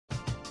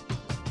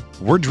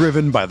We're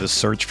driven by the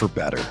search for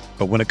better.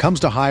 But when it comes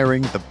to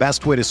hiring, the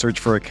best way to search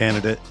for a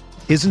candidate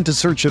isn't to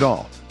search at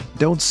all.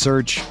 Don't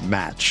search,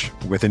 match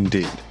with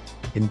Indeed.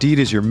 Indeed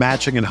is your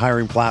matching and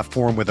hiring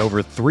platform with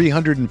over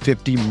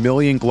 350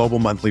 million global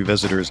monthly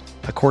visitors,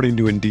 according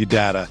to Indeed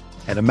data,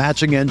 and a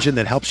matching engine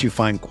that helps you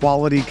find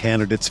quality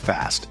candidates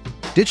fast.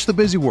 Ditch the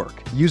busy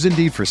work. Use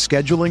Indeed for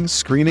scheduling,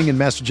 screening, and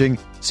messaging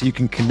so you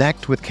can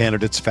connect with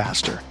candidates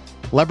faster.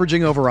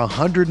 Leveraging over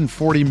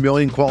 140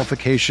 million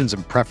qualifications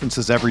and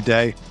preferences every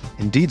day,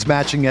 Indeed's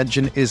matching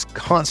engine is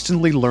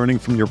constantly learning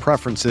from your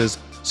preferences,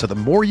 so the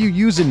more you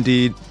use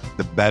Indeed,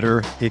 the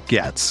better it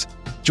gets.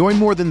 Join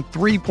more than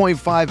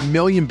 3.5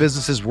 million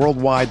businesses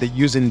worldwide that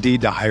use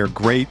Indeed to hire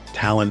great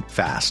talent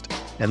fast.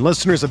 And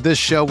listeners of this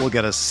show will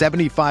get a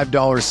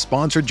 $75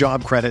 sponsored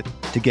job credit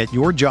to get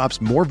your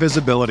jobs more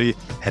visibility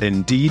at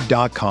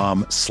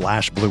Indeed.com/Blue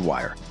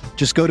Wire.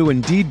 Just go to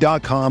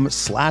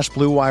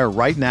Indeed.com/Blue Wire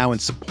right now and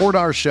support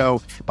our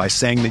show by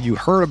saying that you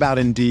heard about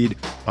Indeed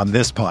on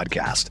this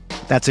podcast.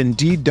 That's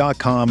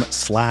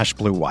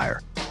Indeed.com/Blue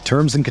Wire.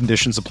 Terms and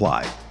conditions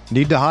apply.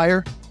 Need to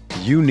hire?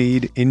 You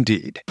need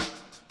Indeed.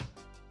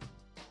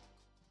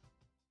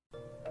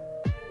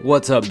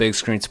 What's up, Big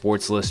Screen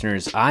Sports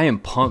listeners? I am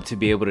pumped to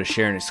be able to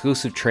share an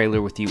exclusive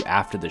trailer with you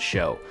after the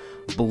show.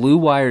 Blue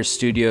Wire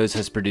Studios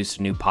has produced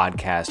a new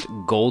podcast,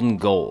 Golden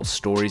Goal: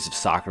 Stories of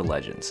Soccer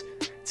Legends.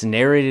 It's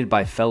narrated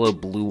by fellow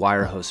Blue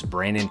Wire host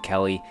Brandon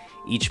Kelly.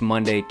 Each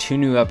Monday, 2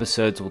 new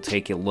episodes will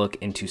take a look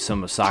into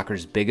some of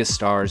soccer's biggest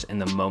stars and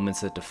the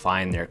moments that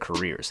define their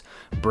careers.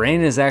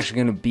 Brandon is actually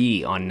going to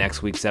be on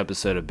next week's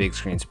episode of Big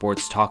Screen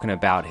Sports talking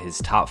about his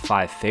top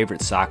 5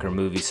 favorite soccer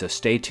movies, so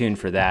stay tuned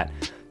for that.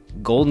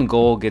 Golden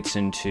Goal gets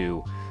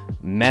into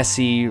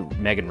Messi,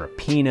 Megan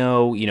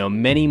Rapinoe,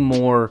 many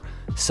more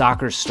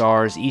soccer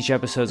stars. Each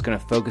episode is going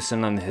to focus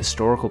in on the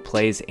historical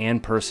plays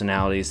and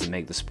personalities that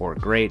make the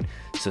sport great.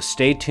 So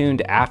stay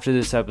tuned after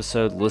this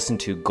episode. Listen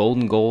to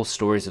Golden Goal: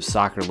 Stories of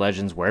Soccer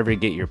Legends wherever you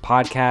get your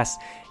podcasts,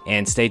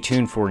 and stay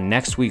tuned for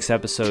next week's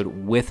episode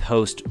with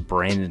host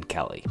Brandon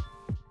Kelly.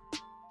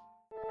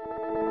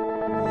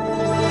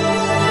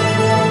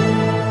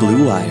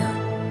 Blue Wire.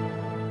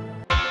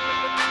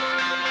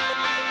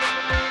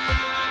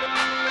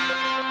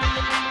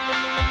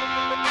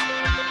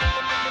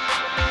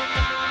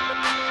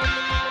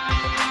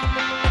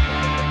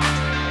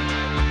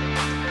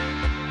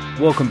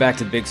 Welcome back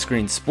to Big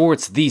Screen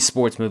Sports, the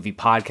sports movie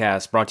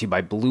podcast brought to you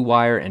by Blue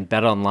Wire and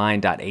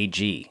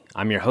BetOnline.ag.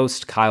 I'm your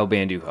host, Kyle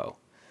Banduho.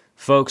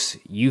 Folks,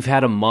 you've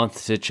had a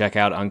month to check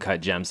out Uncut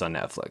Gems on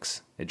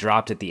Netflix. It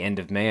dropped at the end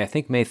of May, I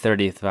think May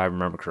 30th if I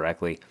remember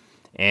correctly,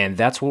 and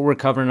that's what we're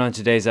covering on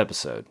today's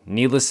episode.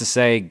 Needless to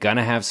say,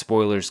 gonna have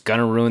spoilers,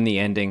 gonna ruin the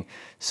ending,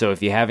 so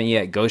if you haven't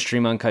yet, go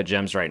stream Uncut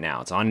Gems right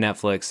now. It's on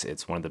Netflix,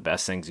 it's one of the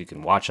best things you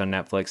can watch on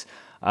Netflix.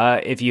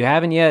 If you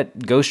haven't yet,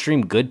 go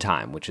stream Good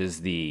Time, which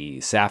is the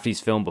Safdie's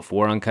film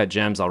before Uncut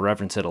Gems. I'll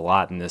reference it a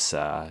lot in this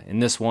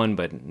one,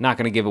 but not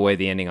going to give away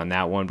the ending on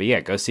that one. But yeah,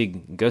 go see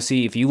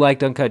if you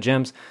liked Uncut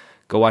Gems,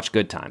 go watch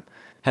Good Time.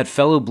 Had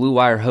fellow Blue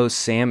Wire host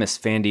Sam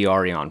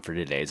Esfandiari on for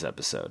today's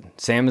episode.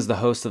 Sam is the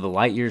host of the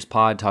Light Years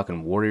pod,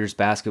 talking Warriors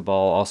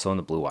basketball, also on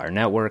the Blue Wire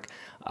Network.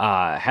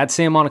 Had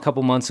Sam on a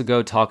couple months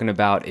ago talking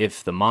about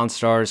if the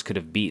Monstars could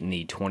have beaten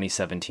the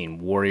 2017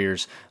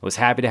 Warriors. I was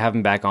happy to have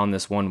him back on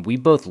this one. We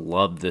both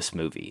loved this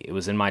movie. It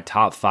was in my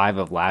top 5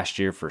 of last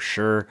year for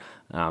sure.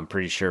 I'm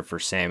pretty sure for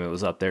Sam it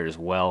was up there as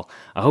well.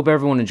 I hope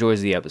everyone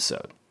enjoys the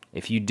episode.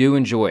 If you do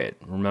enjoy it,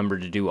 remember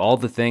to do all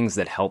the things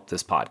that help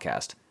this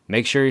podcast.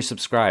 Make sure you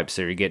subscribe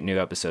so you get new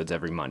episodes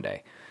every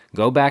Monday.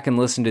 Go back and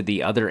listen to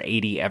the other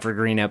 80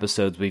 evergreen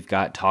episodes we've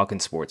got talking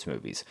sports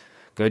movies.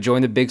 Go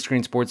join the Big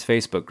Screen Sports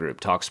Facebook group,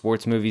 Talk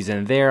Sports Movies,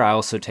 and there I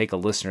also take a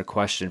listener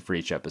question for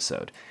each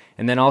episode.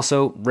 And then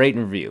also rate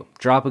and review.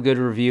 Drop a good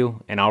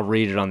review, and I'll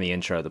read it on the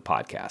intro of the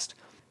podcast.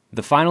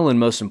 The final and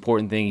most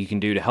important thing you can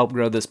do to help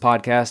grow this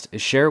podcast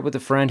is share it with a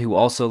friend who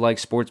also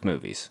likes sports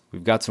movies.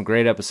 We've got some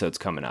great episodes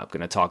coming up.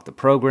 Going to talk The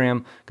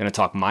Program, going to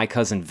talk My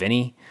Cousin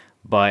Vinny,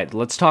 but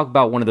let's talk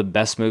about one of the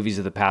best movies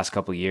of the past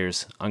couple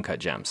years, Uncut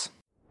Gems.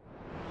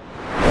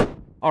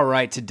 All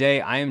right, today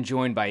I am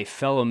joined by a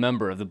fellow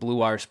member of the Blue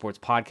Wire Sports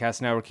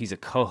Podcast Network. He's a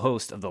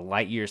co-host of the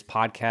Light Years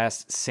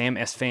podcast, Sam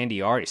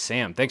Esfandiari.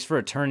 Sam, thanks for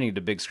returning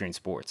to Big Screen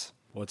Sports.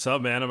 What's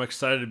up, man? I'm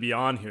excited to be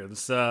on here.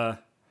 This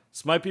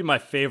might be my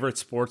favorite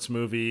sports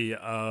movie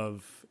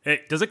of...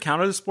 Hey, does it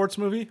count as a sports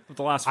movie of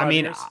the last 5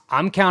 years?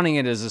 I'm counting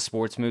it as a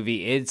sports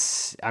movie. It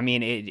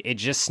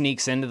just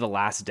sneaks into the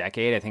last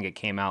decade. I think it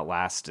came out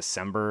last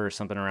December or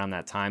something around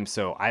that time.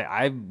 So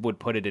I would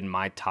put it in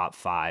my top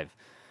 5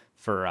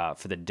 for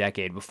the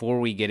decade.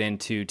 Before we get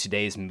into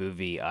today's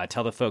movie,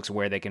 tell the folks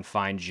where they can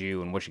find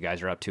you and what you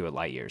guys are up to at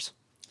Light Years.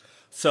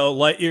 So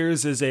Light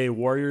Years is a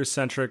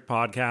Warriors-centric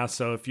podcast.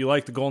 So if you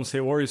like the Golden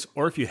State Warriors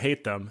or if you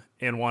hate them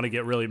and want to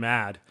get really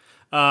mad,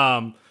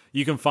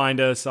 you can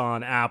find us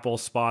on Apple,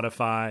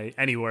 Spotify,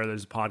 anywhere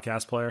there's a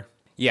podcast player.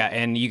 Yeah,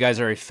 and you guys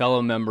are a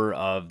fellow member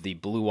of the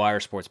Blue Wire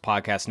Sports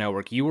Podcast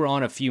Network. You were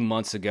on a few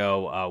months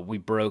ago. We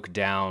broke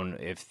down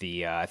if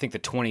I think the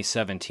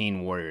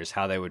 2017 Warriors,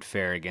 how they would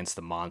fare against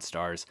the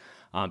Monstars.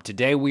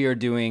 Today we are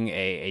doing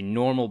a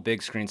normal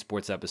big screen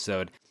sports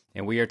episode,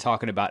 and we are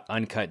talking about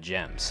Uncut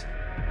Gems.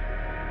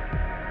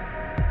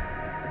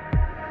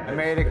 I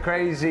made a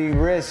crazy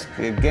risk,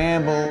 a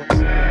gamble,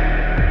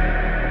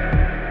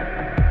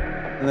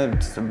 and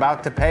it's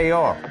about to pay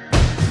off.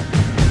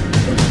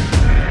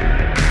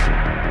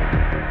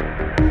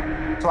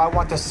 So I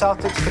want the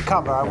Celtics to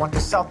cover. I want the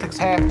Celtics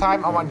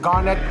halftime. I want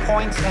Garnett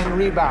points and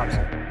rebounds.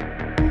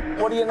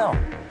 What do you know?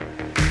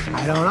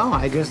 I don't know.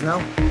 I just know.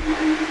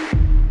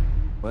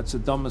 What's the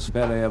dumbest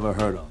bet I ever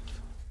heard of?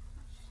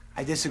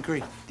 I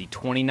disagree. The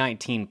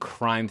 2019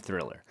 crime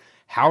thriller.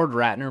 Howard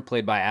Ratner,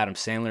 played by Adam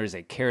Sandler, is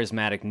a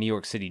charismatic New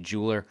York City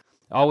jeweler,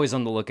 always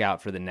on the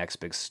lookout for the next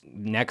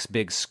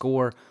big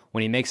score.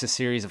 When he makes a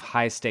series of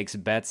high-stakes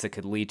bets that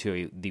could lead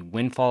to the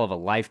windfall of a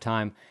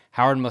lifetime,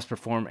 Howard must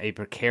perform a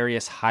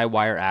precarious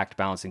high-wire act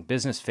balancing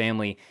business,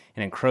 family,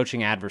 and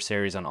encroaching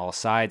adversaries on all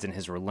sides in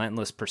his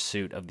relentless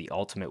pursuit of the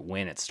ultimate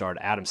win. It starred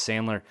Adam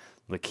Sandler,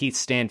 Lakeith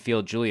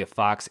Stanfield, Julia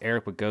Fox,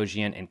 Eric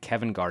Bogosian, and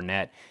Kevin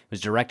Garnett. It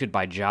was directed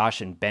by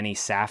Josh and Benny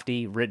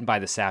Safdie, written by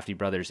the Safdie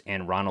brothers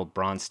and Ronald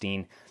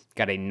Bronstein.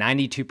 Got a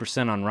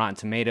 92% on Rotten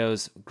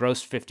Tomatoes,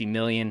 grossed $50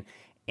 million,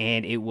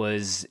 and it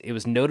was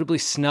notably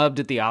snubbed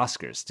at the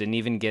Oscars. Didn't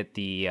even get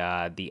the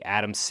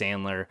Adam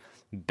Sandler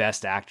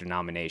Best Actor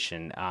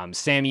nomination.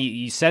 Sam,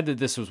 you said that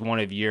this was one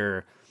of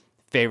your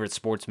favorite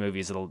sports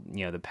movies of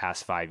the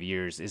past 5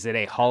 years. Is it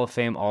a Hall of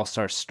Fame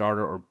All-Star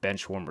starter or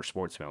bench warmer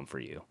sports film for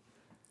you?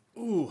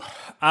 Ooh,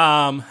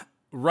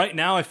 right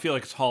now I feel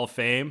like it's Hall of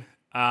Fame.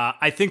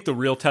 I think the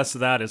real test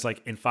of that is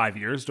like in 5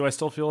 years, do I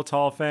still feel it's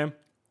Hall of Fame?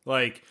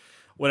 Like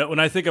when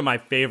I think of my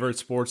favorite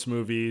sports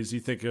movies, you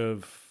think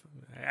of,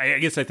 I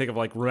guess I think of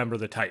like Remember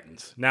the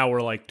Titans. Now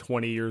we're like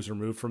 20 years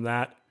removed from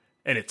that,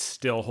 and it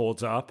still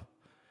holds up.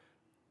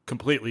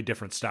 Completely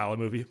different style of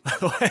movie, by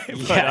the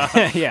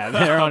way. Yeah,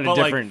 they're on a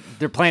different.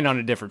 They're playing on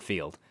a different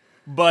field.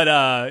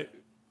 But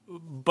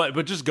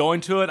just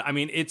going to it, I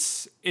mean,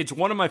 it's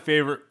one of my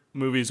favorite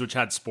movies which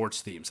had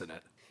sports themes in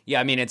it. Yeah,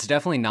 I mean, it's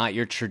definitely not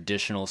your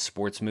traditional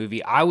sports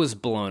movie. I was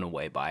blown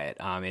away by it.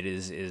 It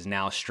is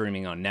now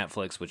streaming on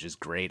Netflix, which is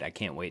great. I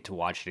can't wait to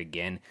watch it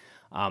again.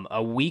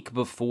 A week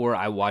before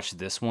I watched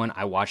this one,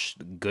 I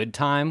watched Good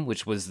Time,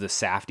 which was the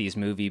Safdies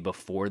movie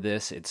before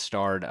this. It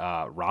starred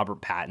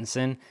Robert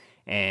Pattinson,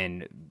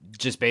 and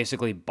just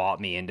basically bought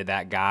me into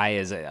that guy.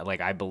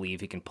 I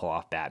believe he can pull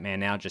off Batman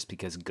now, just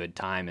because Good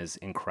Time is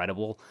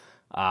incredible.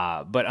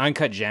 But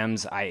Uncut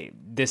Gems,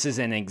 this is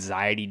an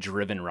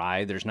anxiety-driven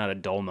ride. There's not a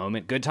dull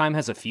moment. Good Time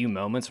has a few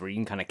moments where you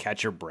can kind of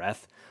catch your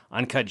breath.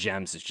 Uncut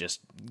Gems is just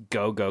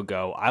go, go,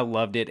 go. I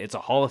loved it. It's a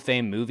Hall of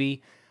Fame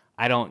movie.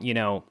 I don't,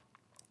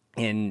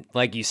 and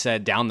like you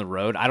said, down the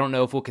road, I don't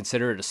know if we'll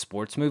consider it a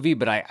sports movie,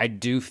 but I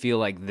do feel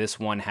like this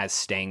one has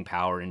staying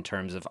power in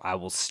terms of I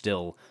will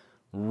still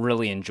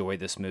really enjoy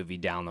this movie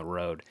down the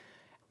road.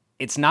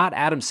 It's not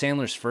Adam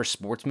Sandler's first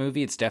sports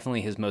movie. It's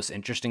definitely his most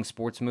interesting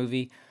sports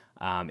movie.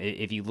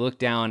 If you look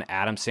down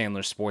Adam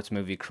Sandler's sports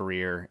movie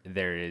career,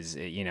 there is,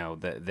 the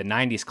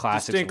 90s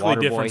classics. Distinctly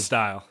Waterboy. Different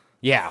style.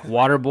 Yeah,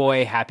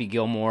 Waterboy, Happy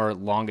Gilmore,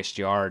 Longest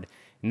Yard.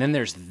 And then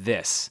there's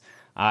this.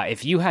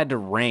 If you had to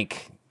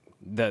rank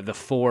the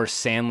four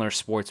Sandler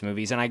sports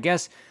movies, and I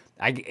guess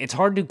it's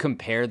hard to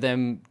compare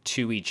them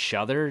to each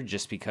other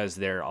just because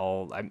they're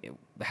all...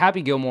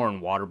 Happy Gilmore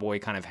and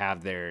Waterboy kind of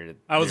have their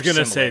I was going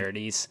to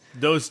say,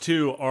 those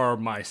two are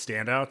my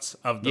standouts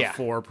of the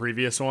four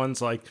previous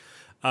ones. Like,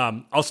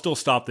 I'll still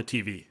stop the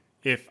TV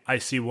if I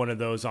see one of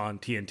those on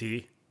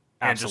TNT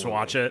and just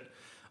watch it.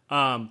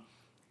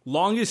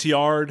 Longest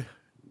Yard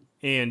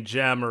and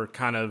Gem are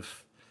kind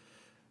of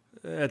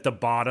at the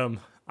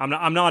bottom.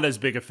 I'm not as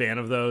big a fan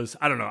of those.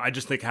 I don't know. I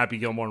just think Happy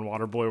Gilmore and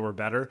Waterboy were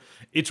better.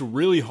 It's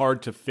really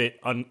hard to fit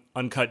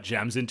Uncut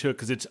Gems into it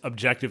because it's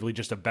objectively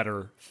just a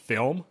better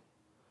film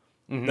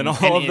than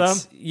all of them.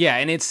 Yeah,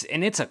 and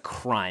it's a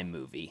crime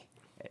movie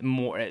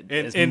more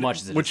as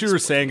much as what you were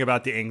saying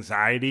about the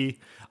anxiety.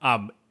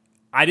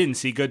 I didn't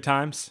see Good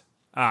Times.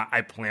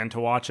 I plan to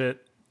watch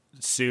it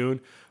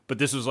soon, but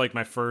this was like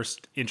my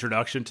first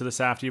introduction to the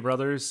Safdie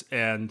brothers,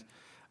 and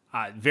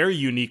very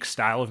unique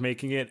style of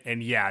making it.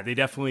 And yeah, they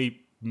definitely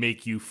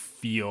make you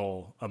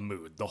feel a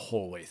mood the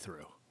whole way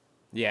through.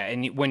 Yeah,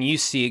 and when you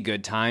see A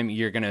Good Time,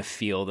 you're going to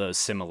feel those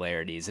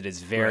similarities. It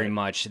is very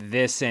much,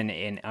 this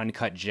and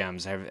Uncut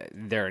Gems,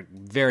 they're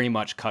very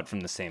much cut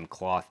from the same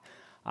cloth.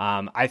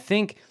 I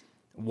think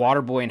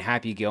Waterboy and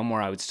Happy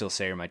Gilmore, I would still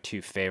say, are my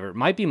two favorite.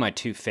 Might be my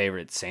two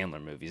favorite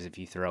Sandler movies if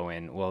you throw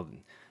in, well,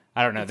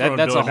 I don't know.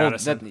 That's a whole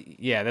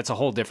that's a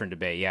whole different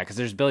debate. Yeah, because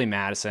there's Billy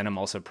Madison. I'm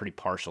also pretty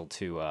partial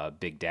to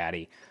Big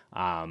Daddy.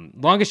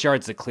 Longest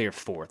Yard's the clear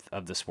fourth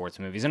of the sports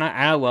movies, and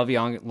I love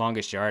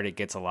Longest Yard. It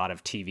gets a lot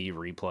of TV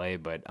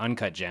replay, but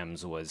Uncut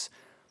Gems was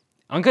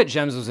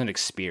an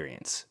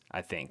experience.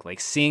 I think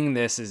like seeing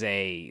this is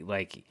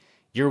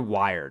you're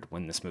wired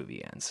when this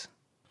movie ends.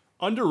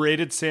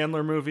 Underrated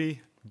Sandler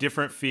movie,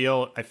 different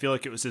feel. I feel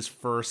like it was his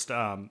first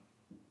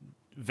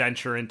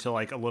venture into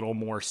like a little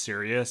more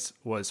serious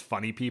was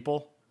Funny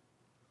People.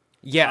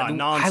 Yeah,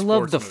 I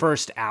love the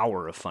first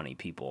hour of Funny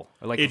People.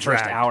 Or like the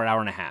first hour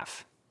and a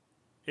half.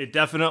 It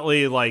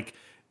definitely, like,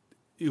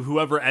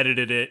 whoever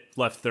edited it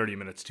left 30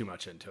 minutes too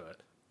much into it.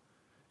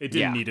 It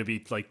didn't need to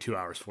be like 2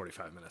 hours,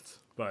 45 minutes.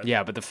 But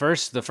yeah, but the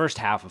first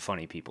half of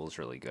Funny People is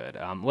really good.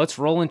 Let's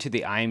roll into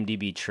the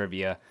IMDb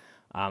trivia.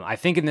 I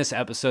think in this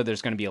episode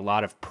there's going to be a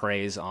lot of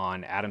praise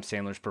on Adam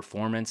Sandler's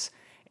performance,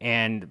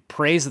 and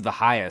praise of the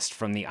highest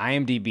from the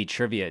IMDb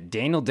trivia.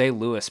 Daniel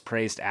Day-Lewis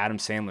praised Adam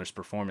Sandler's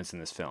performance in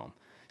this film.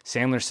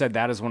 Sandler said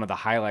that is one of the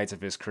highlights of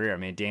his career. I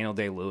mean, Daniel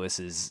Day-Lewis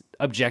is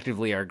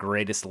objectively our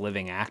greatest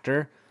living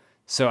actor,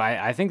 so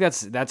I think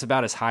that's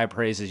about as high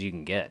praise as you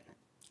can get.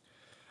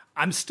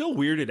 I'm still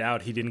weirded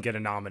out he didn't get a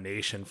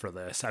nomination for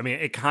this. I mean,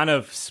 it kind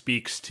of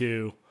speaks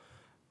to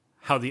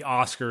how the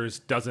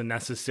Oscars doesn't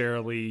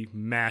necessarily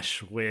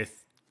mesh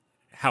with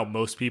how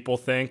most people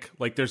think.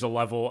 Like, there's a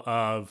level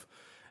of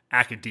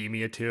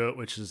academia to it,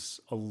 which is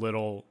a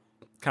little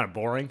kind of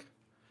boring.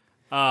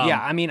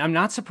 Yeah, I mean, I'm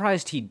not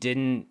surprised he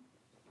didn't.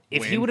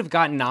 If he would have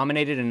gotten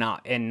nominated and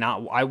not,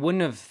 I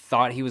wouldn't have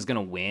thought he was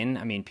going to win.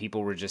 I mean,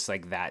 people were just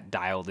like that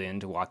dialed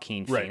into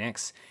Joaquin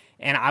Phoenix.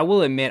 And I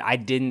will admit, I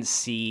didn't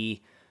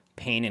see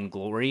Pain and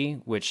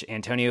Glory, which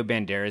Antonio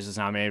Banderas is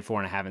nominated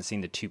for, and I haven't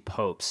seen The Two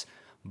Popes.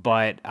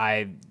 But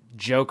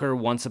Joker,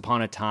 Once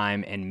Upon a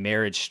Time, and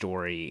Marriage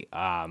Story.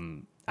 I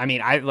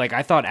mean,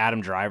 I thought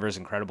Adam Driver is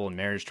incredible in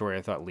Marriage Story.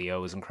 I thought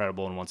Leo was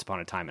incredible in Once Upon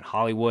a Time in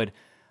Hollywood.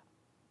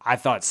 I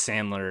thought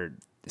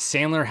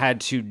Sandler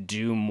had to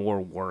do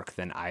more work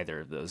than either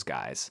of those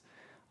guys.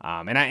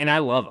 And I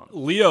love him.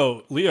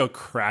 Leo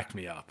cracked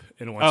me up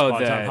in Once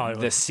Upon a Time in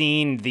Hollywood. The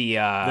scene, the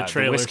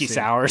whiskey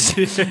sours.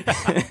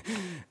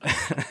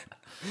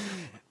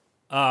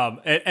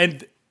 I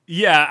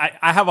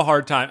have a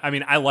hard time. I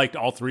mean, I liked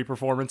all three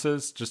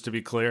performances, just to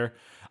be clear.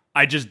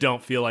 I just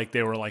don't feel like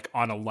they were like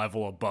on a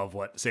level above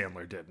what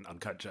Sandler did in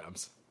Uncut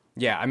Gems.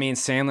 Yeah, I mean,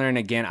 Sandler, and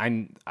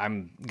again,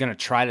 I'm gonna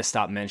try to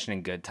stop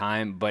mentioning Good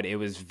Time, but it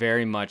was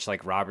very much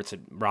like Robert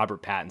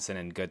Pattinson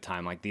in Good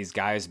Time. Like, these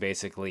guys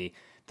basically,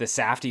 the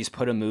Safdies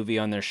put a movie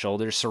on their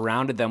shoulders,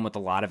 surrounded them with a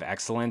lot of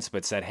excellence,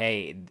 but said,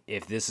 hey,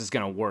 if this is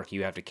gonna work,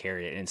 you have to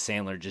carry it. And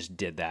Sandler just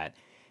did that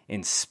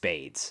in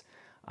spades.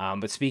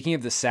 But speaking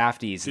of the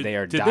Safdies, they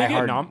are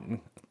diehard.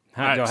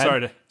 Go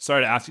ahead.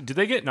 Sorry to ask you. Did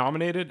they get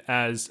nominated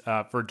as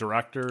for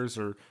directors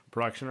or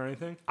production or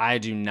anything? I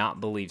do not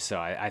believe so.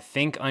 I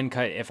think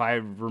Uncut, if I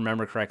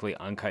remember correctly,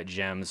 Uncut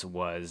Gems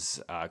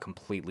was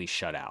completely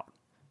shut out,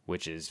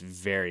 which is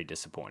very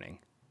disappointing.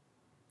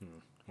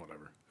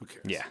 Whatever. Who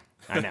cares? Yeah,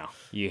 I know.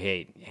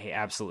 You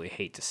absolutely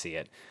hate to see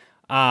it.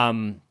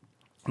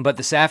 But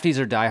the Safdies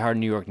are diehard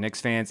New York Knicks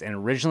fans and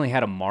originally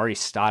had Amari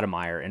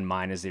Stoudemire in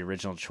mind as the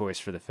original choice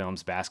for the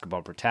film's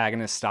basketball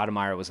protagonist.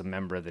 Stoudemire was a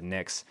member of the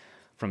Knicks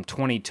from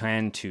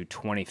 2010 to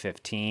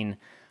 2015.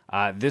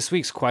 This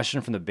week's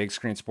question from the Big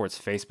Screen Sports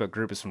Facebook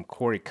group is from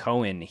Corey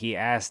Cohen. He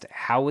asked,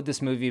 how would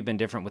this movie have been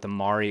different with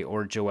Amari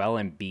or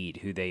Joel Embiid,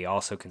 who they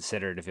also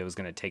considered if it was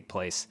going to take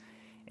place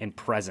in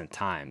present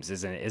times?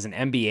 As an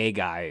NBA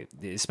guy,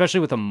 especially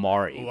with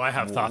Amari, well, I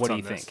have thoughts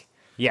on this. What do you think?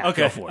 Yeah,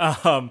 okay. Go for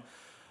it.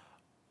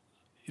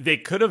 They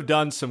could have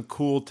done some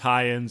cool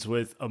tie-ins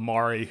with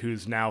Amari,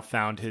 who's now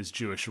found his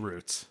Jewish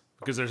roots,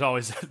 because there's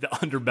always the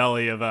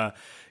underbelly of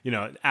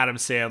Adam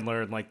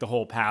Sandler and like the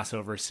whole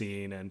Passover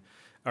scene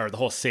or the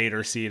whole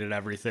Seder scene and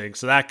everything.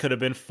 So that could have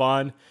been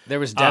fun. There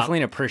was definitely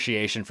an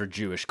appreciation for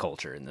Jewish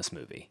culture in this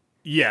movie.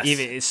 Yes.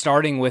 Even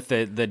starting with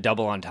the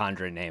double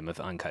entendre name of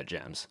Uncut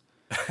Gems.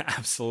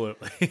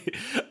 Absolutely.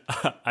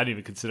 I didn't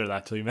even consider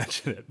that till you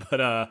mentioned it.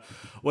 But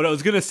what I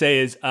was going to say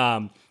is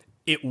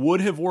it would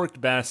have worked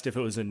best if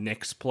it was a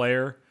Knicks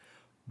player.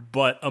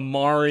 But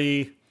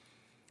Amari,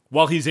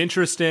 while he's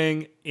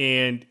interesting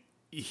and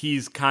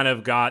he's kind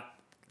of got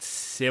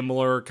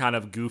similar kind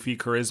of goofy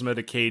charisma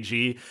to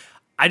KG,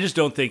 I just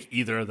don't think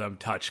either of them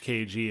touch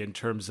KG in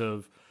terms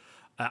of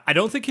I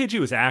don't think KG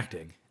was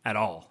acting at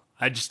all.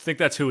 I just think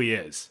that's who he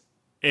is,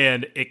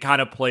 and it kind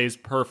of plays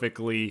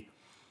perfectly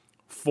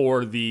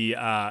for the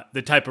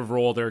type of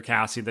role they're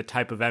casting, the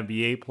type of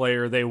NBA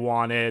player they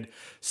wanted,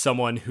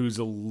 someone who's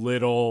a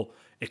little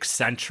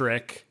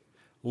eccentric,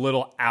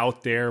 little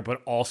out there,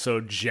 but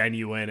also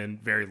genuine and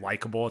very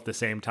likable at the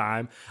same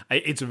time.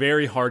 It's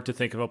very hard to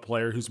think of a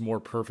player who's more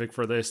perfect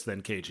for this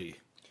than KG.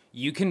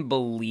 You can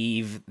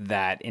believe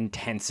that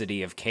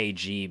intensity of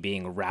KG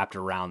being wrapped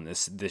around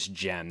this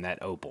gem,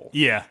 that opal.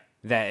 Yeah.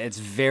 That it's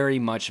very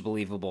much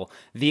believable.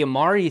 The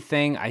Amari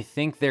thing, I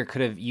think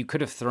you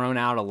could have thrown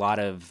out a lot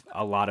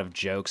of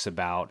jokes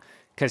about,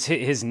 because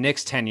his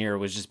Knicks tenure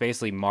was just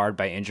basically marred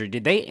by injury.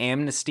 Did they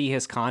amnesty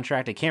his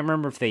contract? I can't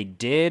remember if they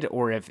did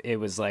or if it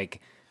was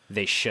like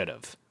they should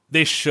have.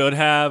 They should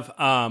have.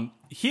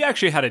 He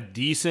actually had a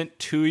decent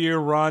 2-year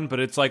run, but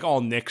it's like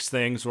all Knicks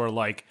things where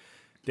like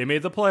they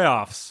made the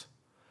playoffs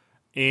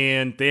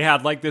and they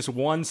had like this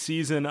one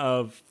season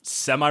of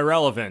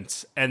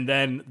semi-relevance, and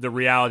then the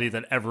reality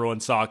that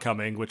everyone saw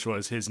coming, which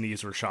was his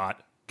knees were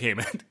shot,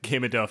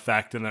 came into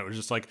effect, and it was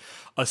just like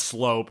a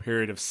slow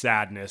period of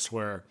sadness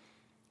where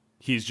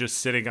he's just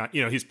sitting on,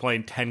 he's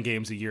playing 10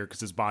 games a year because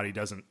his body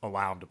doesn't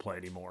allow him to play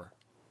anymore.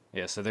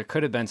 Yeah, so there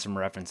could have been some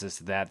references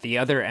to that. The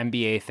other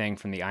NBA thing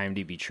from the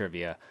IMDb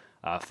trivia,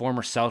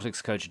 former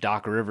Celtics coach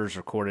Doc Rivers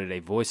recorded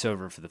a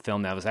voiceover for the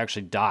film that was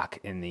actually Doc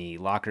in the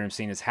locker room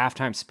scene. His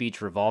halftime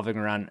speech revolving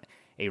around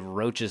a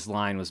Roach's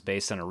line was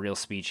based on a real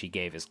speech he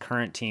gave his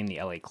current team,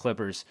 the LA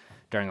Clippers,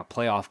 during a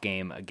playoff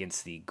game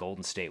against the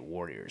Golden State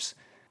Warriors.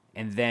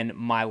 And then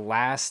the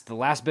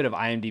last bit of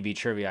IMDb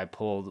trivia I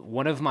pulled,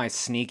 one of my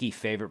sneaky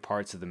favorite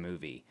parts of the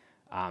movie,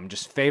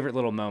 just favorite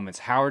little moments.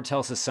 Howard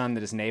tells his son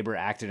that his neighbor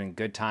acted in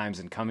Good Times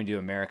and Coming to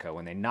America.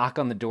 When they knock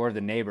on the door of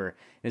the neighbor,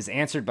 it is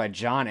answered by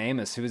John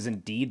Amos, who is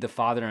indeed the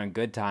father on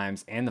Good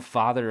Times and the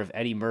father of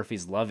Eddie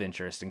Murphy's love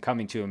interest in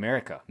Coming to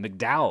America,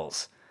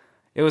 McDowell's.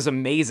 It was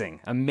amazing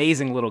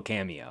little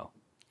cameo.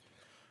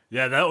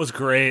 Yeah, that was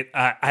great.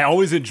 I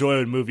always enjoy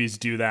when movies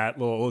do that,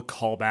 little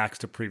callbacks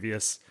to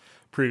previous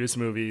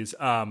movies.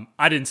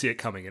 I didn't see it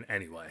coming in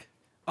any way.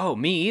 Oh,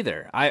 me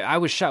either. I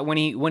was shocked when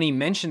he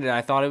mentioned it.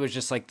 I thought it was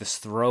just like this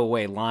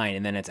throwaway line,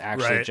 and then it's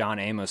actually right. John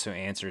Amos who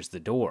answers the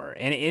door,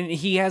 and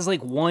he has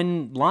like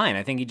one line.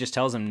 I think he just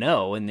tells him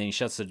no, and then he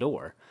shuts the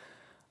door.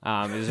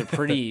 It was a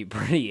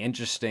pretty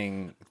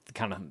interesting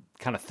kind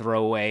of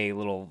throwaway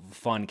little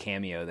fun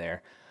cameo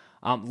there.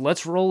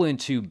 Let's roll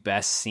into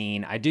best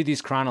scene. I do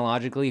these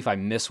chronologically. If I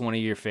miss one of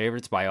your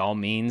favorites, by all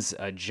means,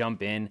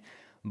 jump in.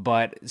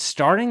 But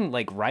starting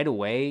like right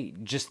away,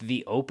 just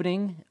the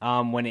opening,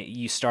 when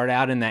you start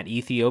out in that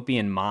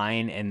Ethiopian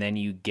mine, and then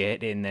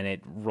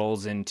it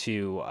rolls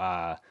into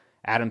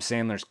Adam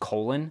Sandler's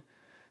colon,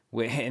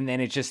 and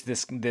then it's just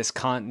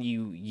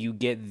you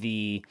get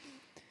the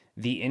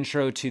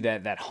intro to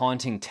that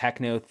haunting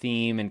techno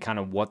theme and kind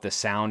of what the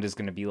sound is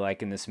going to be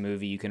like in this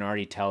movie. You can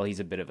already tell he's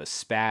a bit of a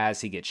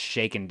spaz. He gets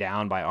shaken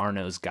down by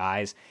Arno's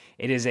guys.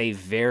 It is a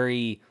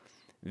very,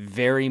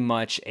 very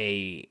much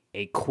a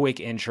quick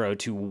intro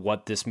to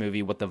what the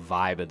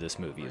vibe of this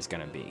movie is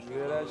going to be. You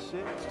hear that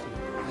shit?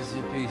 This is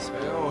your piece,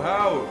 man. Yo,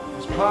 Howard,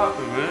 what's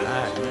poppin',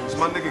 man? It's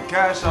my nigga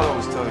Cash Out I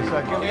was telling you.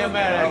 Give me a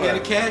minute. I get a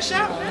cash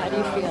out? How do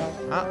you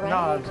feel?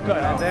 No, it's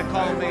good. They're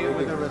calling me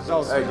with the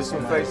results. Hey, just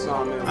some face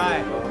on there.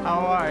 Hi, how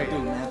are you?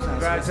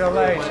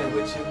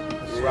 Congratulations.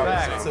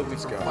 Respect. Took me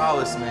from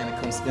Wallace, man,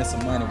 to come spend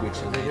some money with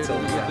you. He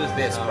told me you got the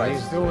best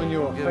price. He's doing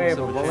you a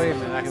favor, believe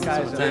me. That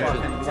guy's a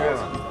fucking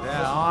hero.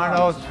 Yeah,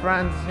 Arnold's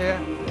friends here.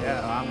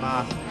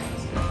 Yeah,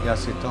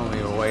 yes, he told me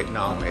you were waiting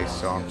on me,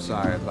 so I'm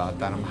sorry about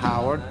that. I'm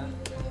Howard.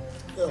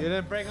 You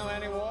didn't bring him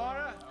any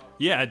water?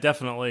 Yeah,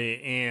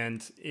 definitely.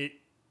 And it,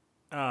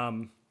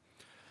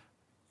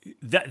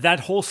 that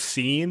whole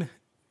scene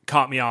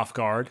caught me off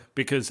guard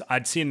because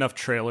I'd seen enough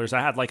trailers.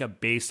 I had like a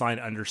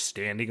baseline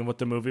understanding of what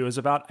the movie was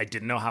about. I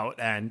didn't know how it would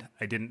end.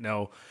 I didn't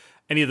know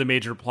any of the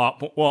major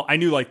plot. Well, I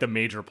knew like the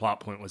major plot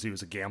point was he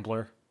was a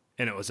gambler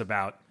and it was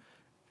about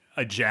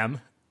a gem.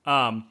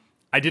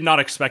 I did not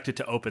expect it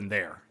to open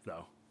there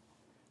though.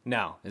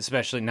 No,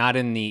 especially not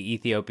in the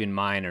Ethiopian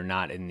mine or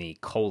not in the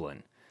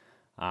colon.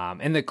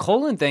 And the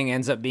colon thing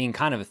ends up being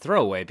kind of a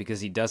throwaway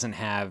because he doesn't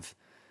have...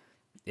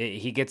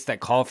 He gets that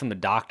call from the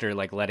doctor,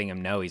 like letting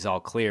him know he's all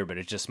clear, but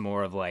it's just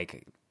more of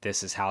like,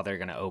 this is how they're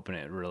going to open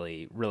it.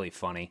 Really, really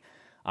funny.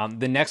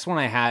 The next one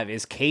I have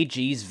is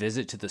KG's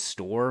visit to the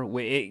store.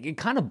 It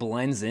kind of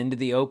blends into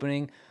the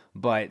opening,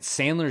 but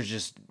Sandler's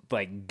just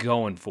like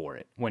going for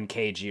it when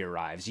KG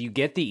arrives. You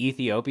get the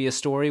Ethiopia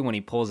story when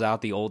he pulls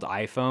out the old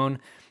iPhone,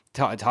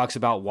 talks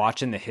about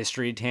watching the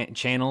History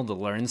Channel to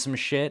learn some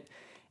shit.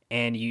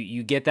 And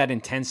you get that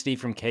intensity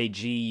from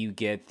KG. You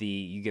get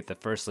the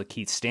first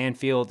Lakeith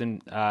Stanfield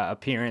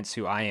appearance,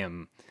 who I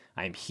am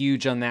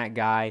huge on that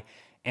guy.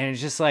 And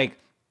it's just like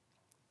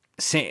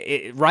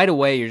right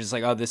away you're just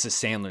like, oh, this is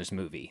Sandler's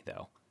movie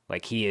though.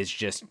 Like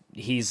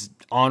he's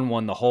on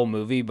one the whole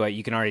movie, but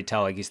you can already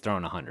tell like he's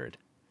throwing 100.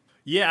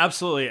 Yeah,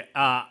 absolutely.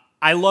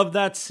 I love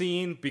that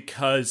scene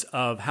because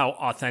of how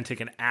authentic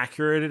and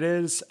accurate it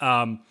is.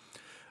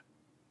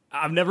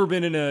 I've never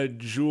been in a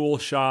jewel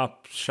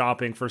shop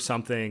shopping for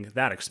something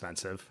that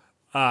expensive,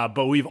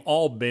 but we've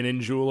all been in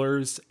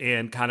jewelers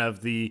and kind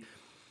of the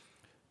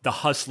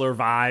hustler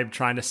vibe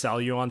trying to sell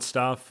you on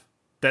stuff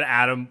that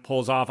Adam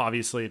pulls off.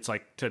 Obviously, it's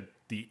like to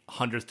the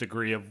 100th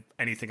degree of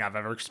anything I've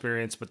ever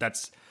experienced, but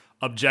that's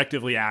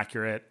objectively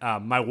accurate.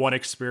 My one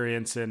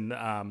experience in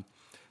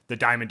the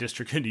Diamond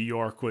District in New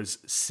York was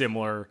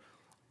similar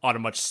on a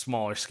much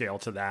smaller scale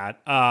to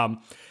that.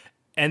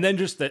 And then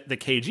just the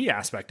KG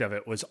aspect of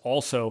it was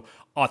also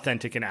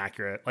authentic and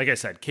accurate. Like I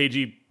said,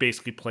 KG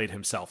basically played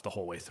himself the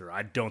whole way through.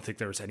 I don't think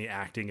there was any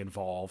acting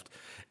involved.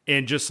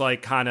 And just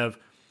like kind of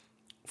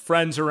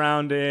friends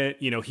around it,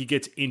 he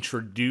gets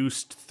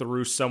introduced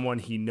through someone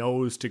he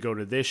knows to go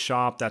to this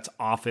shop. That's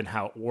often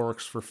how it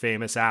works for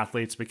famous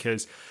athletes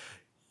because,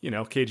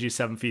 KG's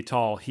 7 feet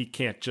tall. He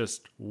can't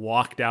just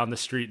walk down the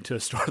street into a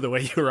store the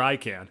way you or I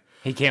can.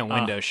 He can't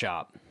window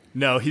shop.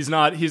 No, he's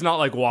not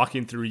like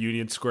walking through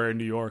Union Square in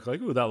New York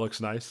like, ooh, that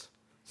looks nice.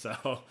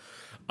 So,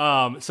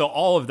 so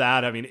all of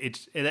that, I mean,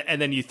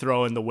 and then you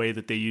throw in the way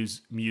that they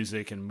use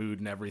music and mood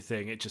and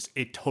everything.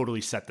 It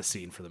totally set the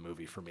scene for the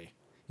movie for me.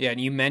 Yeah,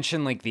 and you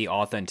mentioned like the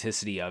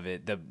authenticity of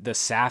it. The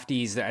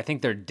Safdies, I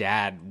think their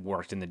dad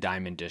worked in the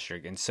Diamond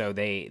District, and so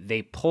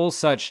they pull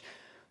such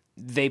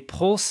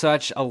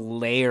a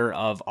layer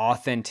of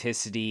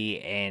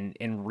authenticity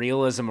and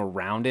realism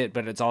around it,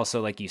 but it's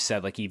also, like you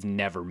said, like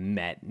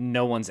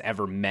no one's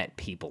ever met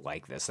people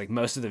like this. Like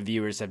most of the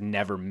viewers have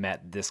never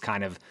met this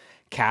kind of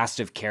cast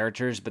of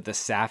characters, but the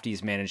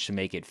Safdies managed to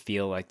make it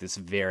feel like this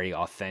very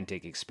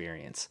authentic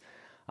experience.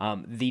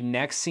 The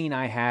next scene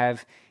I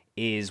have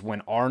is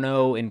when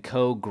Arno and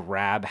co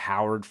grab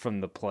Howard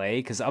from the play,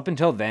 because up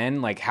until then,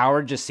 like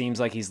Howard just seems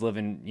like he's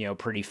living,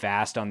 pretty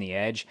fast on the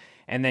edge,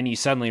 and then you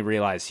suddenly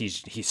realize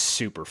he's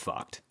super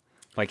fucked,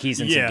 like he's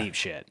in some deep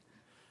shit.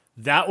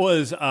 That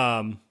was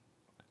I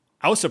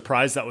was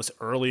surprised that was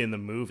early in the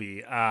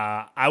movie.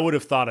 I would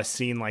have thought a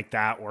scene like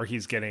that where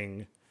he's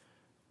getting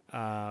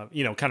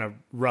kind of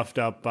roughed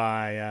up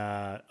by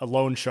a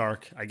loan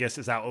shark, I guess,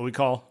 is that what we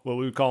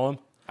would call him?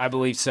 I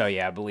believe so.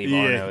 Yeah, I believe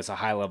Arno is a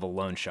high level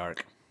loan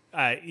shark.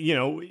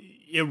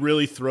 It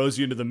really throws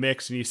you into the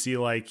mix, and you see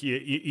like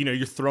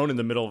you're thrown in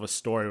the middle of a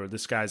story where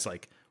this guy's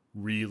like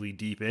really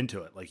deep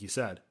into it, like you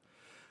said.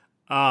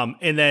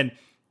 And then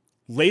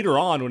later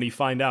on, when you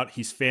find out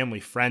he's family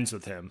friends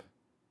with him,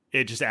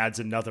 it just adds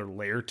another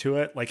layer to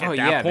it. Like at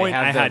that point,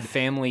 I had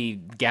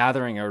family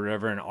gathering or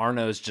whatever, and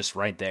Arno's just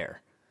right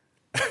there.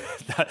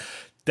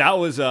 that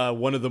was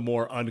one of the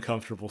more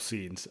uncomfortable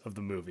scenes of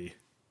the movie.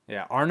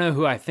 Yeah, Arno,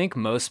 who I think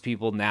most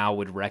people now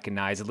would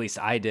recognize, at least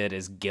I did,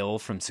 as Gil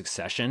from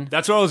Succession.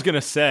 That's what I was going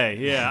to say.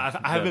 Yeah,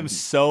 I have him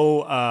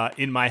so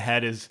in my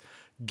head as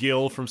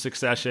Gil from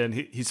Succession.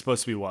 He's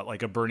supposed to be what,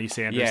 like a Bernie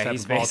Sanders type of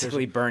politician? Yeah, he's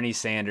basically Bernie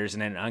Sanders,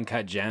 and in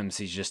Uncut Gems,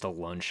 he's just a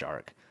loan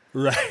shark.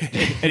 Right,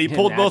 and he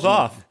pulled both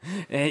off.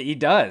 He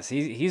does.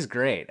 He's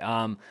great.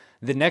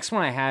 The next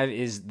one I have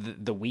is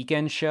the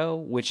Weekend show,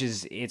 which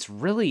it's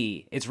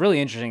really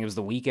interesting. It was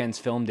the Weekend's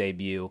film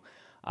debut.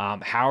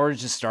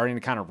 Howard's just starting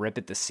to kind of rip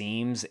at the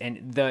seams,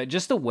 and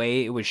the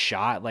way it was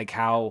shot, like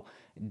how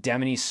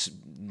Demony's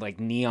like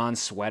neon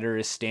sweater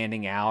is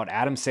standing out.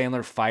 Adam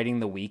Sandler fighting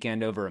the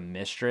Weekend over a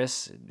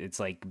mistress. It's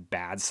like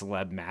bad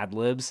celeb Mad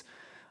Libs.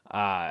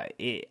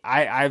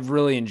 I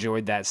really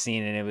enjoyed that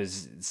scene, and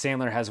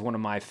Sandler has one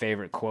of my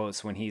favorite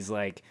quotes when he's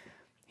like,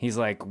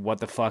 "What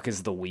the fuck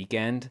is the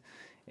Weekend?"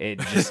 It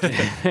just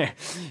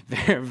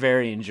very,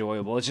 very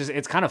enjoyable.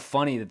 It's kind of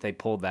funny that they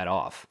pulled that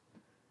off.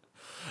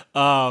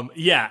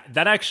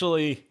 That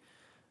actually,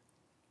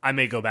 I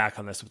may go back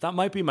on this, but that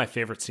might be my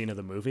favorite scene of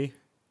the movie.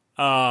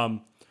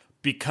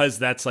 Because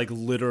that's like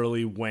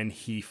literally when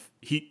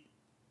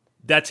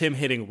that's him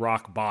hitting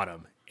rock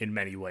bottom in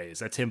many ways.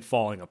 That's him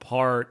falling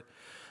apart.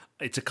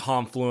 It's a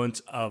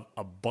confluence of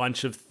a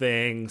bunch of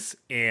things.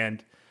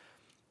 And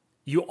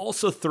you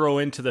also throw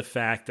into the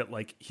fact that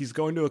like he's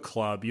going to a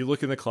club. You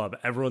look in the club,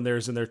 everyone there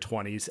is in their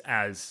 20s,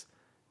 as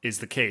is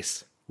the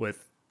case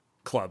with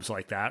clubs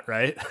like that,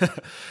 right?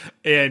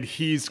 And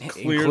he's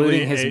clearly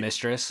including his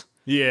mistress.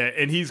 Yeah,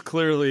 and he's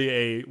clearly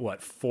a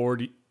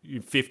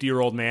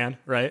 50-year-old man,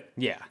 right?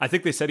 Yeah. I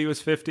think they said he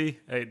was 50.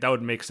 That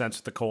would make sense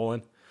with the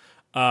colon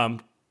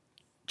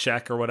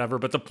check or whatever.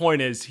 But the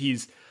point is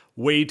he's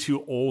way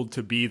too old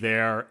to be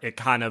there. It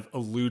kind of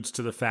alludes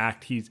to the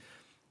fact he's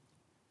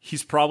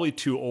probably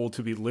too old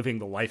to be living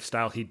the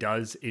lifestyle he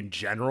does in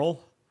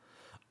general.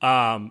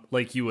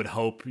 Like you would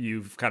hope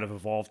you've kind of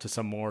evolved to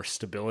some more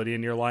stability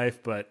in your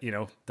life, but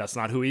that's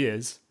not who he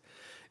is.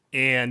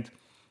 And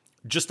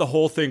just the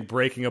whole thing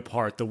breaking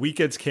apart. The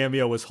Weeknd's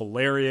cameo was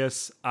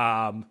hilarious.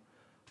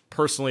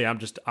 Personally,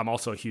 I'm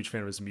also a huge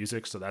fan of his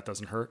music, so that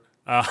doesn't hurt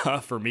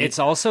for me. It's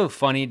also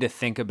funny to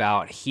think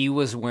about. He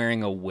was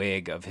wearing a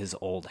wig of his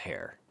old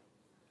hair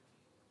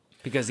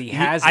because he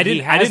has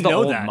the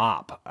old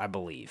mop, I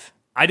believe.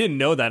 I didn't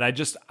know that.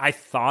 I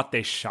thought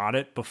they shot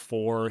it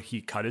before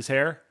he cut his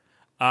hair.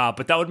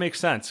 But that would make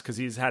sense because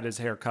he's had his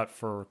hair cut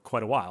for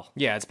quite a while.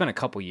 Yeah, it's been a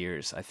couple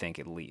years, I think,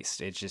 at least.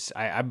 It's just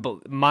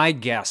my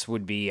guess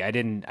would be I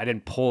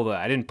didn't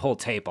pull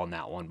tape on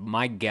that one.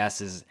 My guess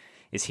is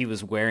he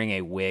was wearing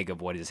a wig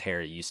of what his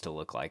hair used to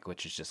look like,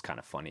 which is just kind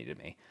of funny to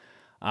me.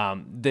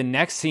 The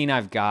next scene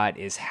I've got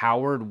is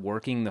Howard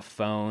working the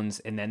phones,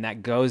 and then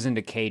that goes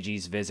into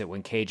KG's visit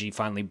when KG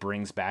finally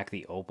brings back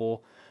the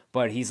Opal.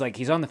 But he's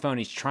on the phone.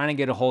 He's trying to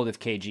get a hold of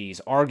KG. He's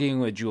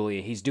arguing with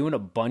Julia. He's doing a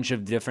bunch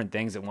of different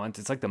things at once.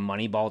 It's like the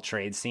Moneyball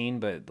trade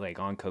scene, but like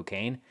on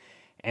cocaine.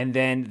 And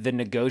then the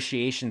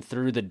negotiation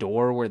through the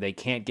door where they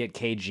can't get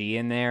KG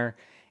in there.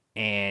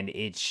 And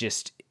it's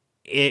just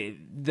the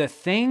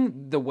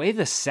way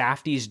the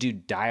Safdies do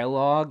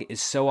dialogue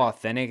is so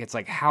authentic. It's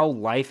like how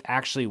life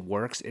actually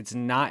works. It's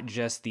not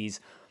just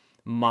these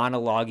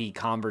monologue-y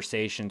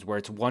conversations where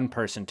it's one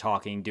person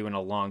talking, doing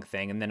a long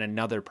thing, and then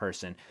another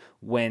person.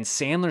 When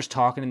Sandler's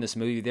talking in this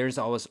movie, there's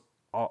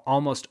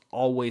almost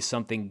always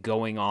something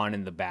going on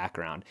in the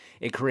background.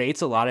 It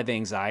creates a lot of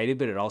anxiety,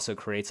 but it also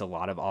creates a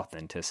lot of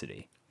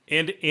authenticity.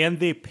 And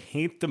they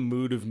paint the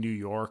mood of New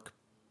York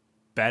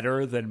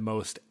better than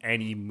most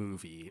any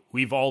movie.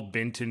 We've all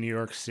been to New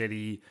York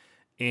City,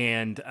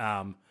 and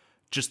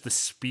just the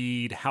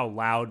speed, how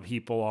loud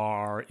people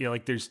are. You know,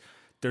 like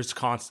there's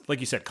constant, like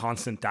you said,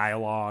 constant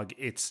dialogue.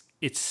 It's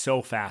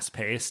so fast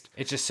paced.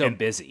 It's just so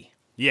busy.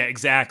 Yeah,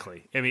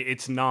 exactly. I mean,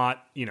 it's not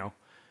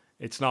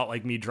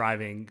like me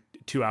driving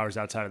 2 hours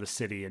outside of the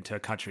city into a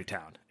country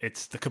town.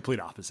 It's the complete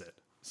opposite.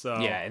 So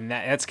yeah, and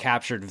that's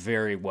captured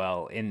very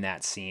well in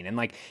that scene. And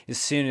like as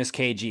soon as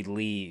KG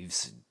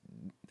leaves,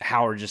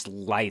 Howard just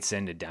lights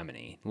into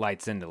Demony,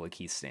 lights into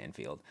Lakeith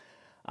Stanfield.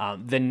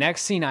 The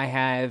next scene I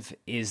have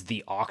is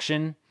the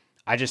auction.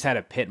 I just had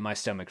a pit in my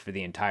stomach for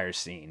the entire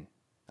scene.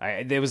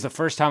 It was the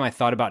first time I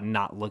thought about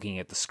not looking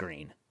at the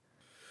screen.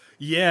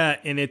 Yeah,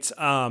 and it's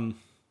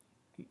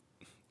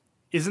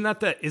isn't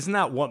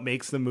that what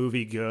makes the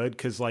movie good?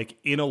 Because like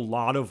in a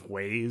lot of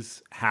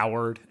ways,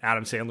 Howard,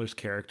 Adam Sandler's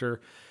character,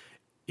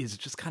 is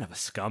just kind of a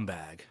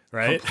scumbag,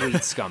 right?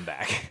 Complete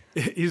scumbag.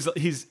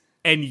 he's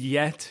and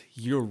yet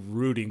you're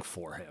rooting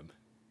for him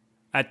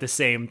at the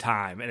same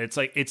time. And it's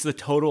like, it's the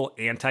total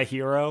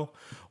anti-hero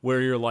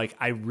where you're like,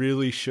 I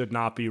really should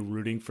not be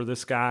rooting for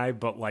this guy.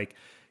 But like,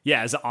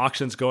 yeah, as the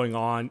auction's going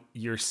on,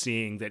 you're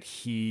seeing that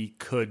he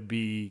could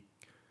be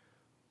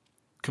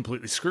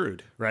completely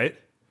screwed, right?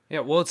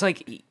 Yeah, well, it's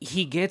like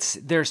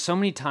there's so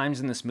many times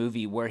in this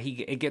movie where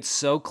it gets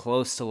so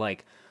close to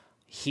like,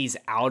 he's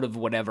out of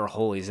whatever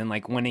hole he's in.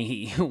 Like when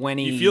he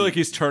you feel like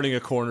he's turning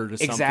a corner to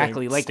something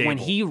exactly like stable. When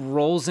he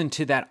rolls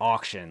into that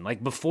auction,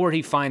 like before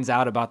he finds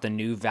out about the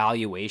new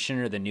valuation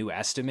or the new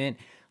estimate,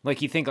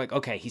 like you think like,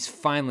 okay, he's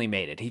finally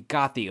made it. He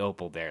got the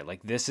opal there.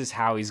 Like this is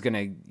how he's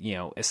gonna,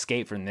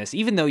 escape from this.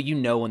 Even though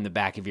in the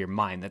back of your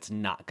mind that's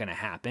not gonna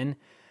happen.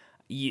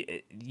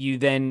 You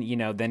then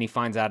he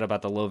finds out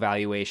about the low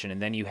valuation,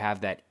 and then you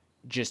have that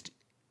just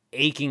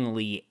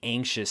achingly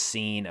anxious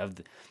scene of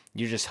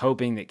you're just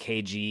hoping that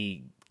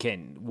KG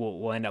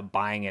will end up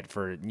buying it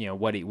for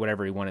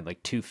whatever he wanted,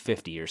 like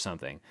 $250 or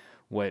something.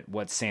 What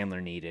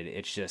Sandler needed.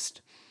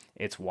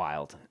 It's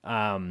wild.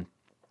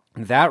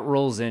 That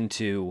rolls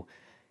into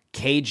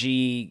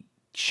KG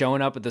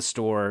showing up at the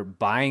store,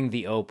 buying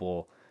the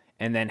opal,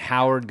 and then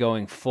Howard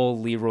going full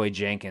Leroy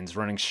Jenkins,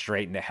 running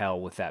straight into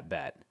hell with that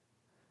bet.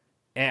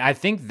 And I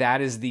think that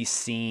is the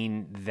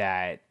scene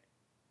that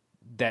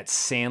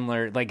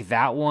Sandler, like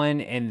that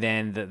one, and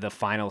then the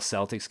final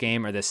Celtics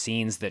game are the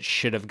scenes that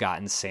should have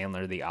gotten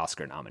Sandler the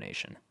Oscar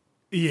nomination.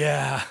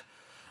 Yeah.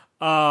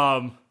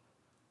 That's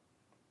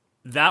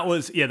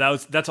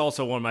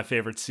also one of my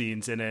favorite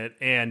scenes in it.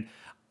 And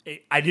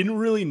I didn't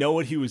really know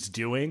what he was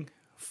doing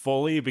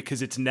fully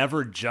because it's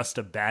never just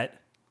a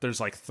bet. There's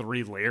like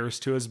 3 layers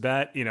to his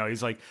bet.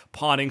 He's like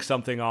pawning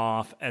something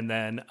off and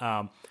then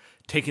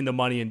taking the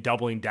money and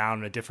doubling down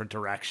in a different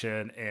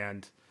direction.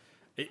 And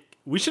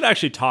we should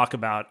actually talk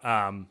about,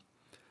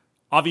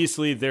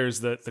 obviously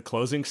there's the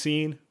closing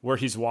scene where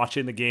he's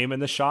watching the game in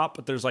the shop,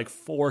 but there's like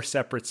 4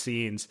 separate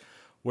scenes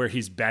where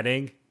he's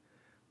betting,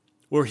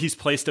 where he's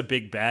placed a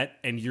big bet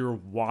and you're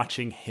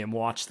watching him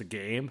watch the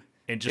game.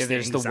 And just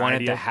there's the one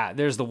at the house.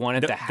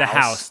 The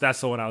house,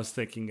 that's the one I was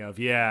thinking of.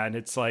 Yeah. And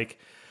it's like,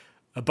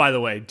 by the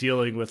way,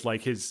 dealing with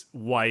like his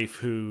wife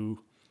who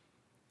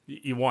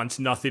he wants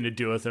nothing to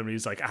do with him.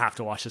 He's like, I have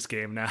to watch this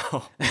game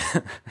now.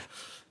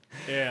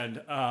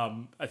 And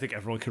I think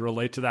everyone can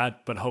relate to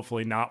that, but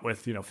hopefully not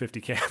with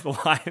 50K on the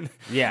line.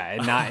 Yeah,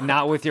 and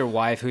not with your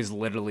wife who's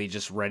literally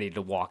just ready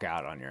to walk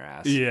out on your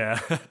ass. Yeah,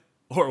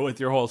 or with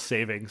your whole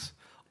savings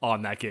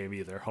on that game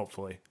either.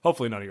 Hopefully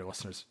none of your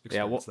listeners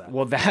experience that.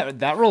 Well,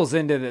 that rolls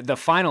into the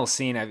final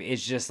scene.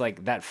 It's just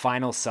like that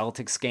final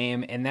Celtics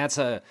game, and that's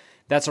a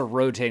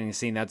rotating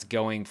scene that's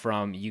going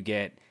from you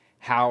get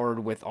Howard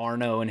with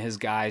Arno and his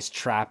guys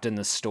trapped in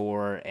the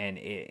store, and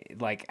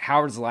like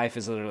Howard's life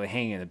is literally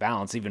hanging in the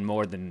balance even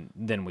more than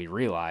we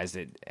realized.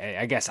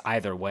 I guess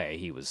either way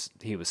he was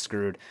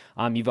screwed.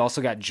 You've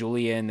also got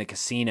Julia in the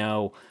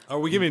casino. Are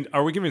we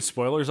giving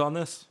spoilers on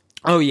this?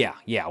 Oh yeah,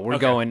 we're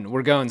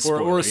going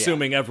spoiler, we're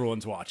assuming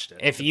everyone's watched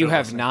it. If you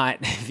have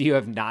not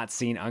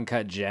seen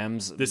Uncut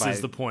Gems, this is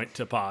the point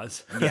to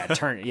pause.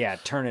 turn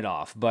it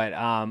off. But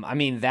I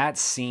mean that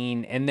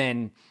scene and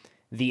then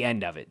the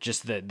end of it,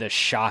 just the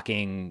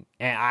shocking.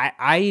 And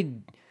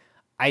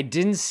I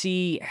didn't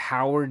see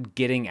Howard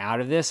getting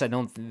out of this. I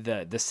don't.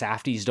 The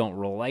Safdies don't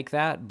roll like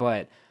that,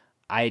 but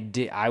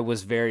I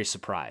was very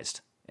surprised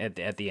at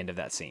the end of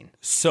that scene.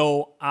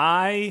 So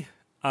I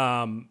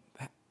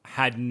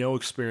had no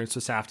experience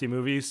with Safdie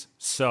movies,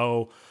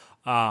 so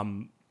I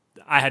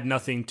had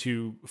nothing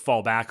to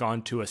fall back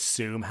on to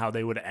assume how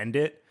they would end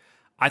it.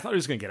 I thought he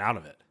was going to get out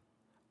of it,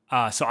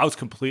 so I was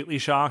completely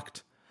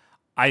shocked.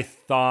 I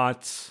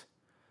thought.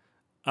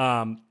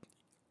 I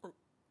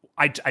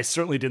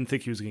certainly didn't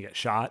think he was going to get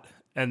shot.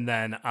 And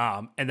then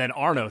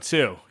Arno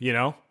too,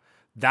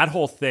 that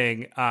whole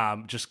thing,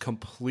 just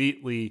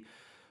completely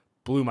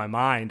blew my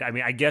mind. I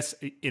mean, I guess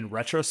in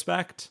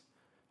retrospect,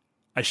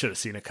 I should have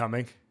seen it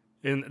coming,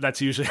 and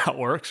that's usually how it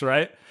works.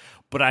 Right.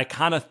 But I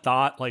kind of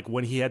thought like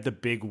when he had the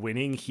big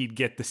winning, he'd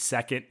get the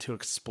second to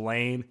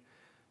explain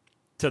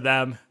to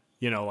them,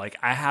 like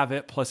I have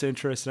it plus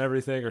interest and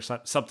everything, or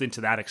something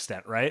to that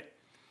extent, right?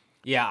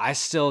 Yeah, I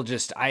still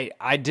just,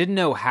 I didn't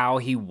know how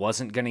he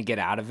wasn't going to get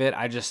out of it.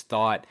 I just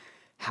thought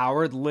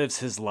Howard lives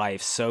his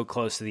life so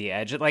close to the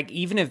edge. Like,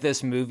 even if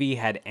this movie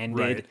had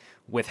ended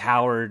with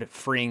Howard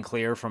free and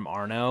clear from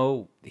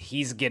Arno,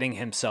 he's getting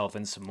himself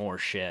in some more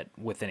shit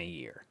within a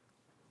year.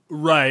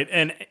 Right.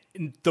 And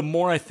the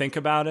more I think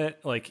about it,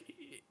 like,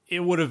 it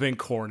would have been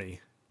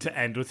corny to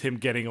end with him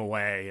getting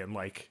away and,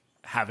 like,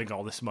 having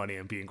all this money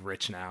and being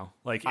rich now.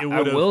 Like, it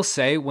would. I will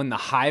say, when the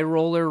high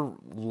roller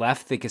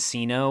left the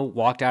casino,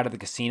 walked out of the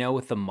casino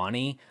with the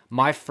money,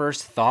 my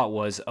first thought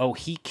was, oh,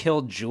 he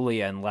killed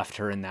Julia and left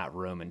her in that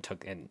room and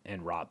took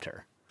and robbed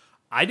her.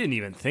 I didn't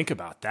even think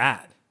about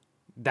that.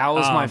 That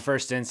was my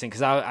first instinct,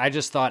 because I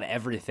just thought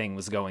everything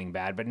was going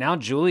bad. But now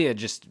Julia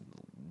just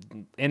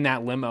in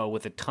that limo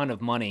with a ton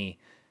of money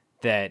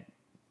that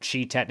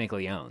she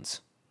technically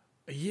owns.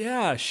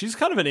 Yeah, she's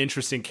kind of an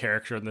interesting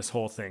character in this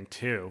whole thing,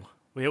 too.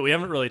 We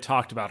haven't really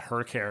talked about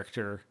her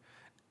character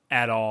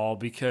at all,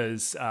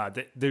 because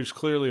there's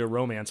clearly a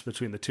romance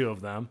between the two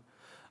of them,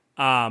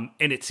 and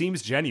it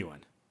seems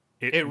genuine.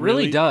 It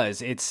really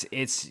does.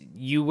 It's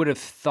you would have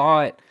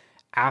thought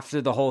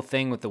after the whole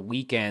thing with the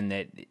weekend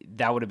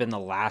that would have been the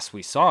last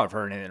we saw of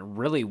her, and it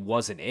really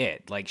wasn't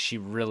it. Like, she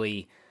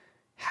really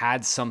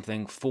had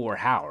something for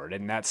Howard,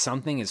 and that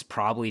something is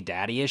probably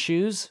daddy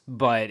issues,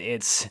 but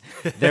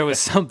there was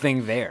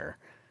something there.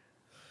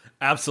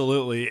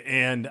 Absolutely.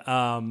 And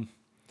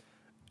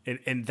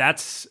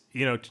that's,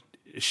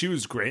 she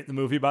was great in the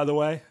movie, by the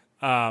way.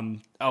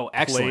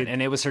 Excellent.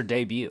 And it was her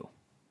debut.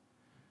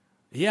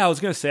 Yeah, I was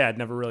going to say I'd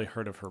never really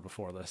heard of her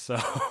before this. So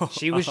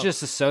she was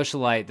just a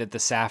socialite that the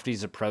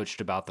Safdies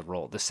approached about the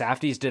role. The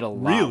Safdies did a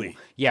lot. Really?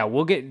 Yeah,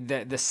 we'll get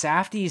the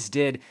Safdies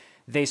did.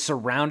 They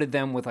surrounded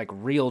them with like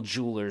real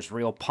jewelers,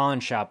 real pawn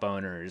shop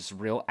owners,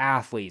 real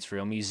athletes,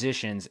 real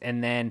musicians,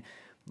 and then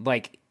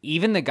like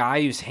even the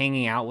guy who's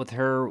hanging out with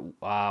her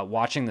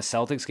watching the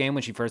Celtics game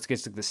when she first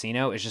gets to the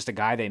casino is just a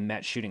guy they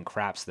met shooting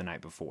craps the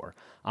night before.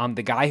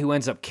 The guy who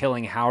ends up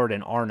killing Howard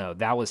and Arno,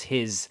 that was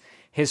his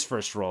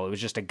first role. It was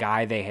just a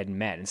guy they had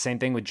met. And same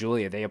thing with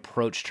Julia. They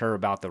approached her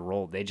about the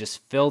role. They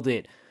just filled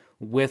it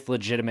with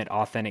legitimate,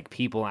 authentic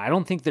people. And I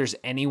don't think there's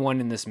anyone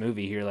in this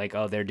movie here like,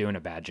 oh, they're doing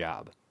a bad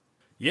job.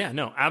 Yeah,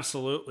 no,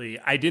 absolutely.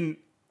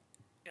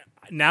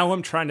 Now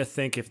I'm trying to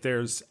think if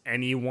there's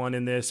anyone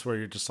in this where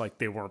you're just like,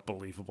 they weren't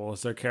believable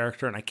as their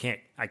character, and I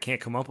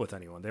can't come up with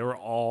anyone. They were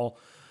all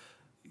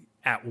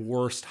at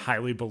worst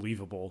highly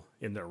believable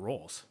in their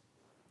roles.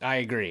 I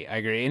agree.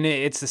 And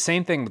it's the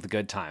same thing with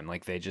Good Time.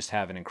 Like, they just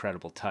have an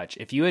incredible touch.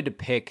 If you had to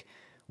pick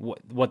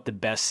what the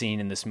best scene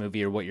in this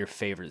movie or what your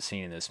favorite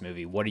scene in this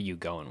movie, what are you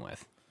going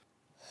with?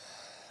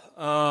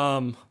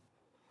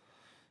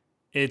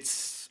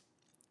 It's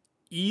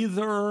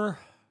either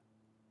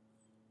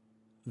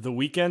the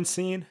weekend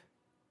scene.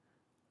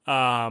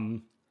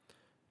 Like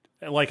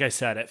I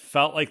said, it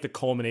felt like the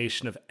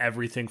culmination of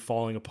everything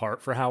falling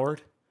apart for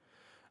Howard.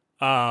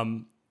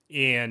 And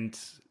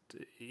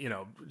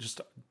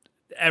just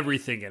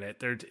everything in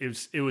it.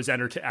 It was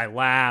entertaining. I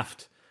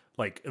laughed,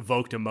 like,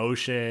 evoked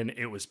emotion.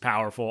 It was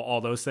powerful,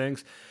 all those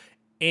things.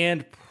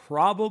 And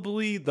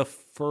probably the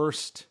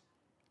first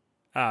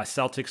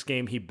Celtics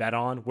game he bet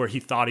on, where he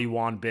thought he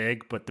won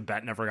big, but the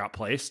bet never got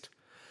placed.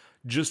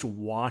 Just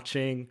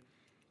watching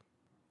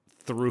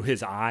through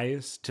his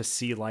eyes to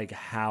see like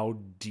how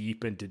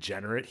deep and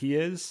degenerate he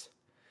is.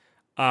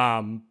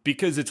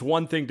 Because it's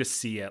one thing to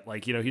see it,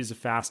 like, he's a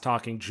fast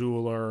talking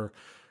jeweler.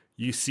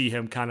 You see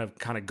him kind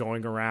of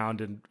going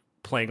around and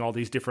playing all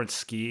these different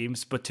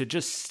schemes, but to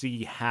just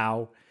see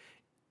how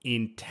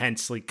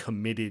intensely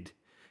committed,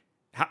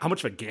 how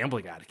much of a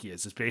gambling addict he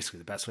is basically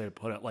the best way to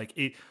put it. Like,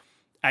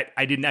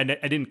 I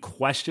didn't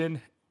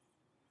question,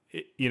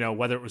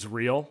 whether it was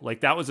real. Like,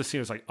 that was a scene.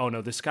 I was like, oh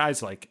no, this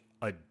guy's like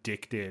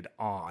addicted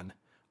on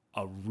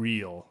a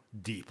real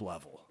deep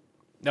level.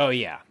 Oh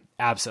yeah,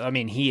 absolutely. I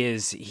mean,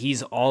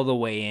 he's all the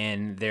way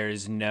in.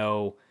 There's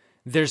no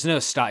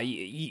stop.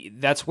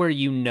 That's where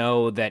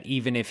that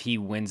even if he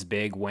wins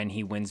big, when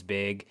he wins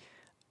big,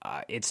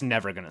 it's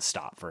never going to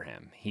stop for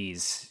him.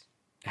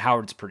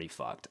 Howard's pretty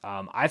fucked.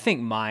 I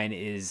think mine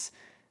is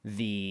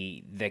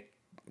the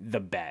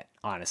bet,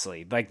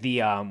 honestly. Like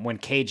when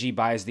KG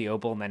buys the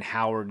Opal and then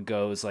Howard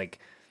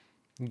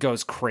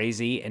goes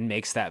crazy and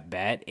makes that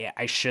bet.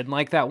 I shouldn't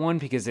like that one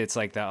because it's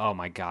like oh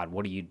my God,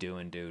 what are you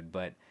doing, dude?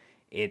 But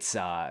it's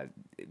they're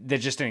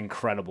just an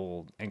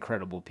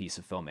incredible piece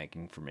of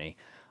filmmaking for me.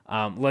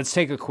 Let's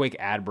take a quick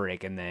ad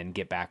break and then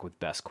get back with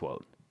Best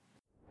Quote.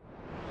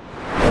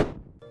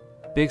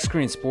 Big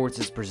Screen Sports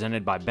is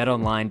presented by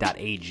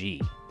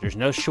BetOnline.ag. There's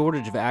no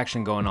shortage of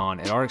action going on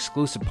at our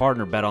exclusive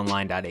partner,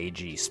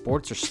 BetOnline.ag.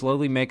 Sports are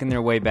slowly making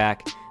their way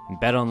back, and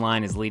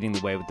BetOnline is leading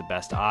the way with the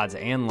best odds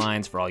and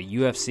lines for all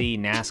UFC,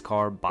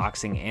 NASCAR,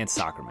 boxing, and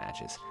soccer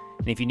matches.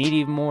 And if you need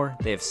even more,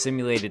 they have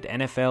simulated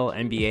NFL,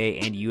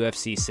 NBA, and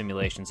UFC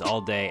simulations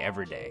all day,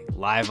 every day,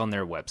 live on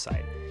their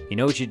website. You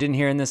know what you didn't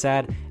hear in this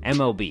ad?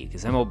 MLB,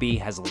 because MLB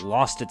has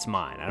lost its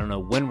mind. I don't know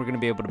when we're going to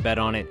be able to bet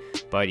on it,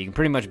 but you can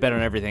pretty much bet on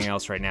everything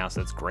else right now, so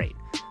that's great.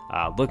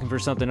 Looking for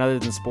something other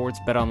than sports?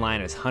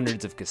 BetOnline has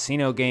hundreds of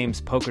casino games,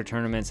 poker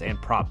tournaments,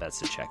 and prop bets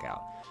to check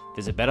out.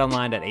 Visit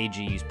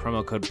betonline.ag, use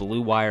promo code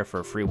BLUEWIRE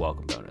for a free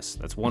welcome bonus.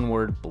 That's one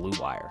word,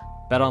 BLUEWIRE.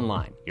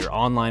 BetOnline, your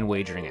online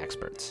wagering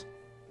experts.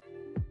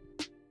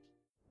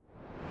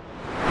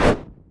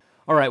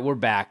 All right, we're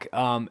back.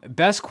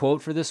 Best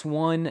quote for this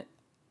one,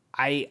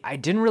 I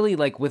didn't really,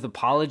 like, with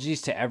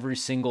apologies to every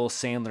single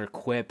Sandler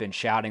quip and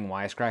shouting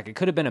wisecrack, it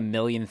could have been a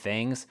million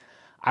things.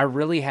 I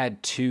really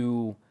had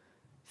two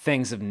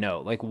things of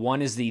note. Like,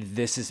 one is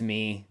this is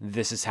me,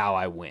 this is how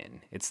I win.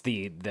 It's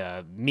the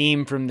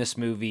meme from this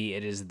movie.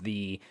 It is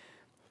the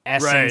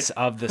essence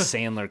of the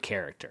Sandler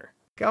character.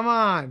 Come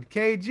on,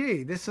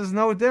 KG, this is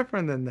no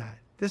different than that.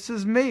 This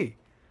is me,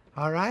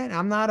 all right?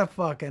 I'm not a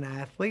fucking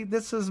athlete.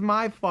 This is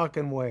my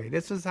fucking way.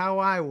 This is how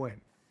I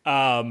win.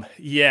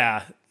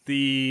 Yeah,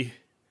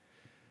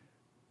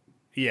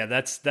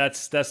 that's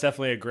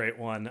definitely a great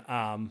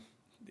one.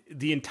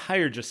 The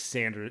entire just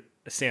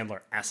Sandler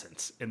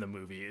essence in the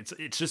movie.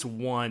 It's just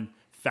one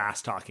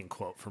fast talking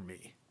quote for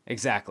me.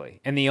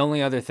 Exactly. And the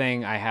only other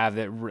thing I have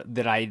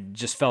that I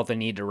just felt the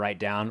need to write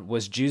down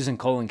was Jews and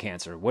colon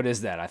cancer. What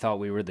is that? I thought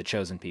we were the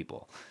chosen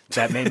people.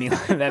 That made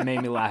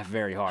me laugh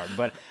very hard.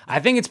 But I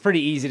think it's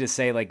pretty easy to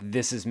say, like,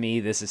 this is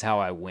me, this is how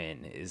I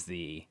win is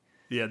the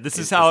this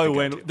is how I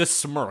win. The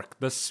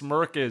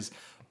smirk is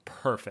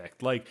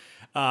perfect. Like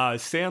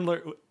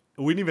Sandler,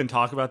 we didn't even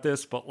talk about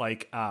this, but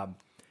like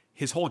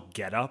his whole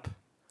getup.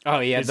 Oh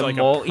yeah, the like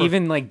mole,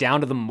 even like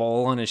down to the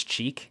mole on his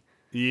cheek.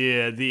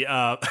 Yeah, the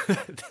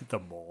the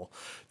mole,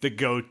 the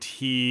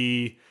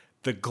goatee,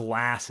 the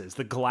glasses.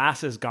 The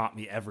glasses got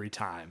me every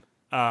time.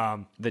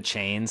 The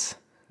chains,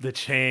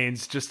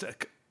 just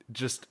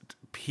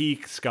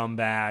peak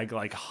scumbag,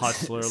 like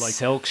hustler, like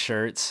silk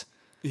shirts.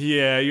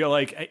 Yeah, you're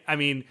like, I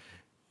mean,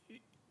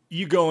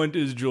 you go into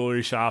his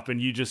jewelry shop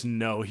and you just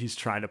know he's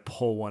trying to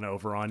pull one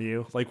over on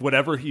you. Like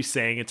whatever he's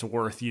saying it's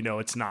worth, you know,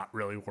 it's not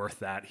really worth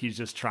that. He's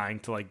just trying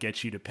to like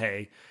get you to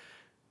pay,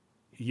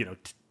 you know,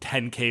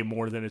 $10K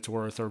more than it's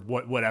worth or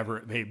whatever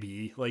it may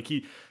be. Like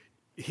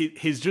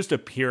his just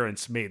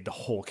appearance made the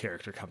whole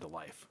character come to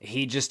life.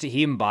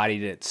 He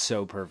embodied it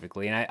so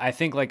perfectly. And I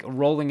think like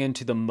rolling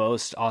into the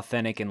most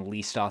authentic and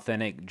least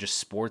authentic, just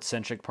sports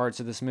centric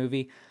parts of this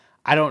movie,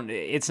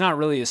 it's not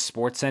really as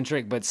sports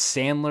centric, but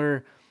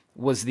Sandler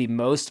was the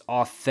most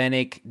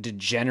authentic,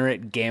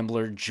 degenerate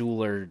gambler,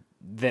 jeweler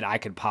that I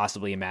could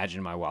possibly imagine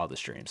in my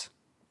wildest dreams.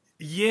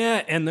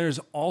 Yeah, and there's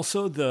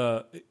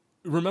also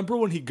remember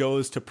when he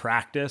goes to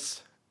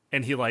practice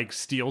and he like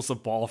steals the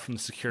ball from the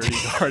security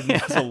guard and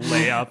does a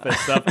layup and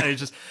stuff, and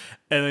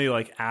then he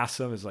like asks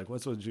him, is like,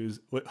 what's with Jews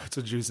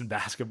in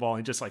basketball?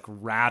 And he just like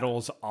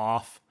rattles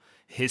off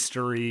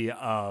history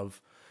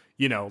of,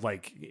 you know,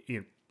 like, you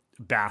know,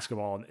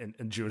 basketball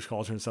and Jewish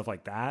culture and stuff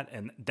like that.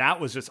 And that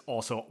was just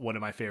also one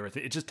of my favorite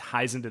things. It just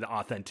ties into the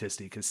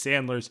authenticity because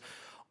Sandler's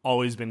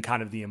always been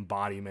kind of the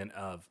embodiment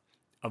of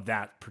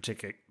that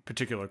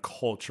particular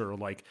culture.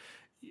 Like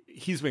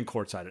he's been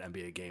courtside at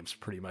NBA games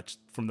pretty much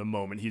from the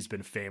moment he's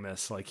been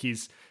famous. Like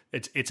it's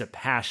a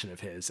passion of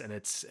his, and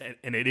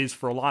it is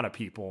for a lot of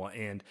people.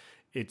 And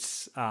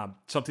it's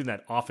something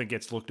that often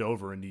gets looked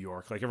over in New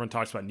York. Like everyone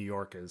talks about New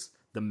York as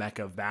the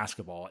Mecca of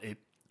basketball. It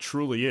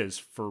truly is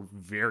for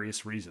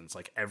various reasons.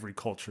 Like every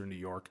culture in New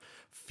York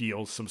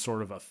feels some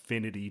sort of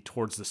affinity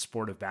towards the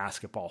sport of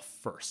basketball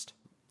first.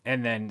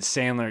 And then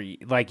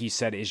Sandler, like you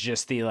said, is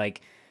just the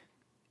like,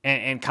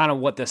 and kind of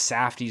what the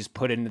Safdies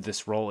put into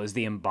this role is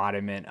the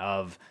embodiment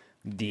of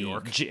the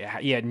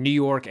New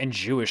York and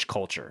Jewish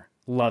culture,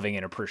 loving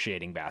and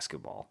appreciating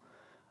basketball.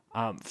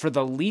 For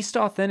the least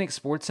authentic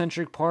sports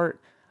centric part,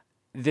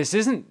 this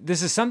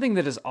is something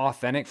that is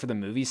authentic for the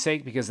movie's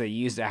sake because they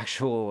used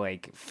actual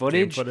like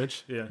footage. Game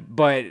footage, yeah.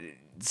 But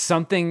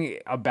something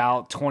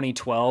about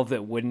 2012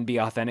 that wouldn't be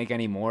authentic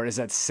anymore is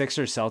that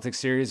Sixers Celtics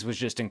series was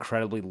just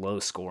incredibly low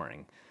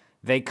scoring.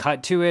 They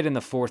cut to it in the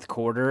fourth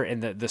quarter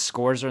and the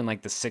scores are in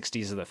like the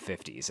 60s or the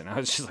 50s. And I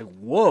was just like,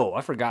 whoa,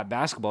 I forgot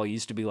basketball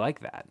used to be like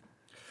that.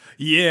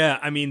 Yeah,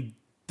 I mean,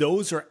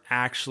 those are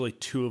actually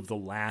two of the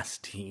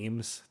last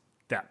teams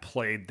that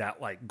played that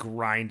like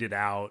grinded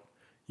out,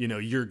 you know,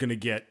 you're going to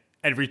get,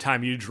 every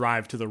time you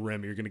drive to the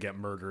rim, you're going to get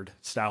murdered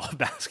style of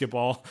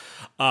basketball.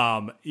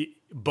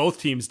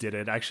 Both teams did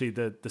it. Actually,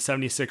 the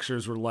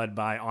 76ers were led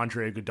by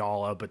Andre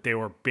Iguodala, but they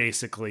were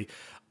basically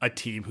a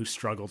team who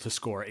struggled to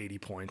score 80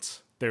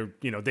 points.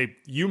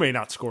 You may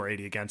not score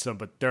 80 against them,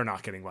 but they're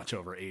not getting much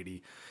over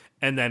 80.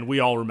 And then we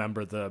all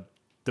remember the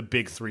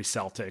big three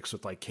Celtics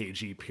with like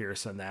KG,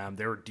 Pierce, and them.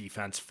 They were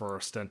defense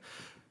first. And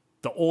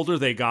the older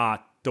they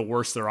got, the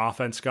worse their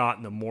offense got,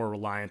 and the more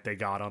reliant they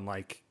got on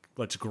like,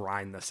 let's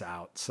grind this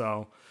out.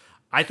 So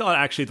I thought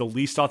actually the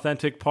least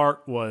authentic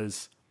part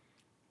was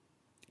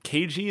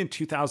KG in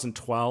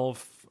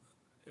 2012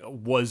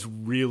 was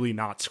really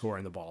not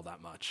scoring the ball that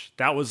much.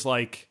 That was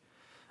like,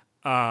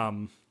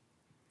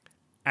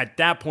 at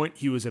that point,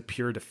 he was a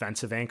pure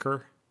defensive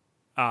anchor.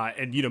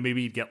 and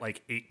maybe you'd get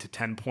like 8 to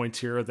 10 points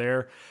here or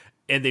there.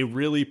 And they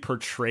really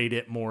portrayed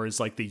it more as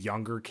like the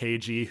younger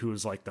KG who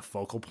was like the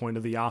focal point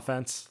of the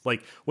offense.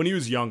 Like when he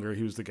was younger,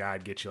 he was the guy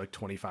who'd get you like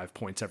 25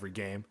 points every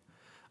game.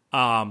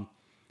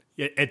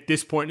 At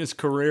this point in his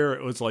career,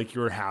 it was like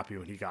you were happy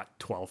when he got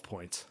 12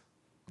 points.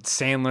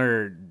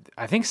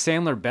 I think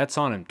Sandler bets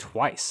on him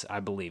twice, I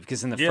believe,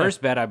 because in the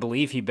first bet, I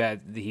believe he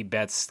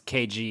bets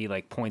KG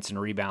like points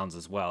and rebounds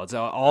as well. It's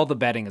all the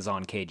betting is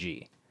on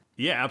KG.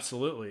 Yeah,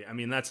 absolutely. I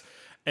mean,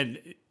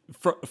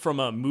 from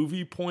a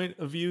movie point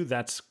of view,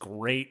 that's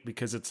great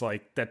because it's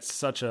like that's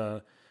such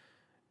a.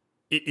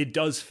 It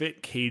does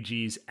fit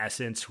KG's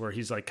essence, where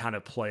he's like kind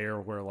of player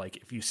where like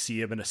if you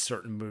see him in a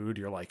certain mood,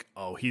 you're like,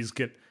 oh, he's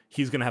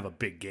gonna have a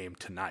big game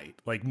tonight,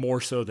 like more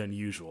so than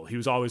usual. He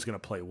was always gonna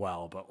play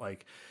well, but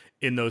like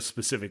in those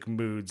specific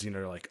moods,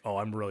 you're like, oh,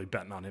 I'm really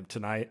betting on him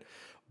tonight.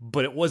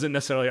 But it wasn't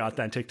necessarily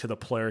authentic to the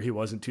player he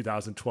was in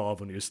 2012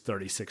 when he was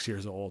 36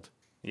 years old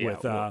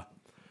with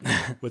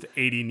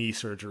 80 knee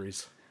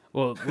surgeries.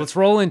 Well, let's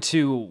roll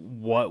into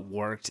what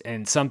worked,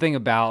 and something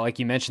about, like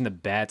you mentioned, the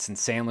bets, and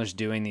Sandler's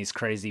doing these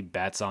crazy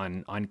bets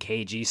on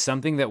KG.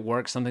 Something that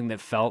worked, something that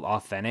felt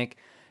authentic,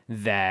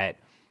 that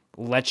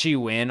lets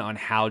you in on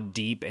how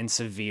deep and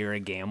severe a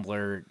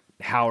gambler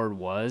Howard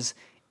was,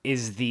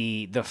 is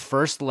the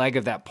first leg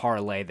of that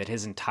parlay that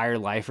his entire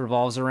life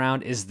revolves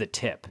around is the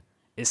tip.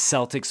 Is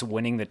Celtics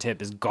winning the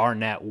tip? Is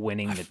Garnett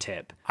winning the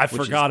tip? I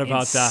forgot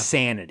about that.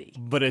 Insanity.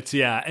 But it's,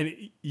 and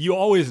you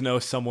always know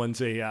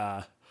someone's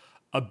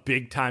a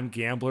big time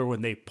gambler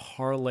when they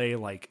parlay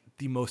like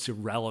the most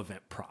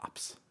irrelevant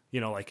props,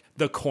 like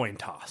the coin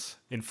toss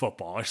in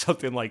football or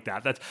something like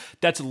that.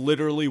 That's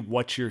literally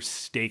what you're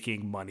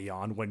staking money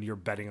on when you're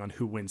betting on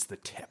who wins the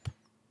tip.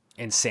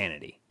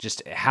 Insanity.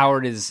 Just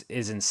Howard is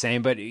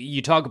insane. But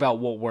you talk about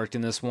what worked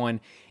in this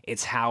one.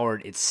 It's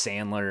Howard. It's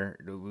Sandler.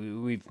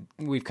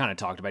 We've kind of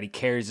talked about it. He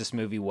carries this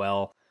movie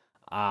well.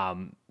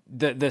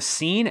 The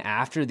scene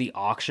after the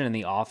auction in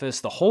the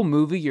office, the whole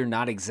movie, you're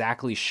not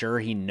exactly sure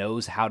he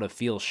knows how to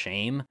feel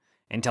shame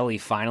until he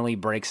finally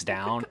breaks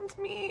down.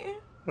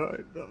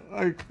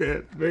 I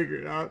can't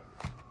figure it out.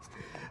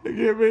 I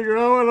can't figure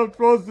out what I'm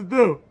supposed to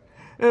do.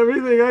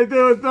 Everything I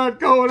do is not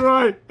going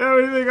right.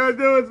 Everything I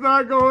do is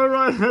not going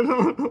right. I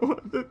don't know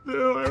what to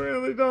do. I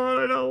really don't.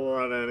 I don't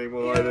want any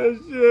more of this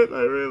shit.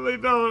 I really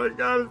don't. I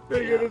gotta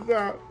figure this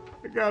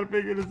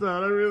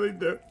out. I really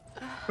do.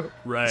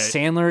 Right.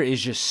 Sandler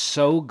is just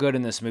so good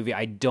in this movie.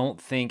 I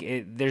don't think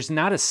there's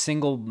not a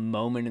single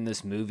moment in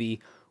this movie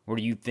where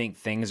you think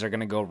things are going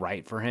to go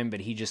right for him,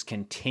 but he just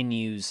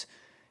continues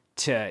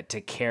to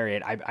carry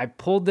it. I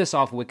pulled this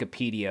off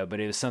Wikipedia, but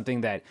it was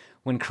something that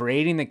when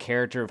creating the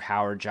character of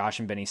Howard, Josh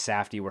and Benny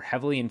Safdie were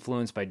heavily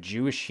influenced by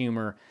Jewish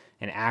humor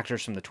and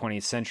actors from the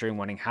 20th century,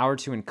 wanting Howard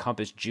to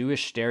encompass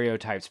Jewish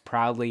stereotypes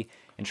proudly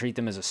and treat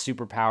them as a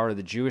superpower.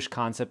 The Jewish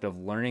concept of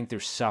learning through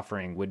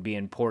suffering would be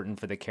important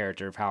for the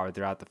character of Howard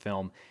throughout the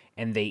film,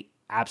 and they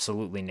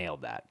absolutely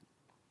nailed that.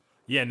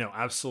 Yeah, no,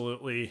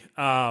 absolutely.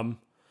 I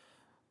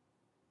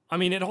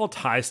mean, it all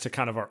ties to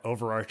kind of our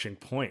overarching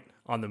point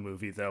on the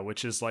movie, though,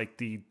 which is like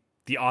the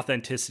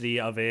authenticity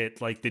of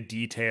it, like the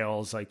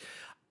details. Like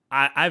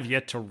I've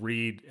yet to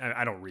read,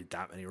 I don't read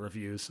that many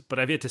reviews, but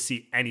I've yet to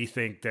see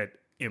anything that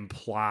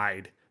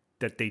implied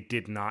that they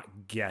did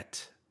not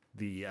get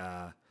the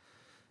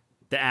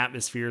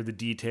atmosphere, the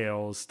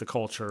details, the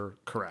culture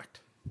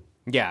correct.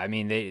 Yeah, I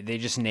mean, they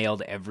just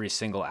nailed every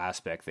single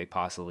aspect they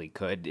possibly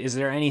could. Is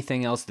there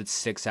anything else that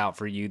sticks out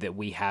for you that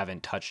we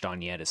haven't touched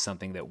on yet as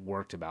something that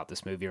worked about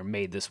this movie or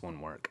made this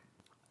one work?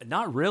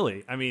 Not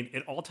really. I mean,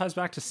 it all ties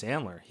back to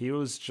Sandler. He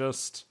was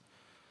just...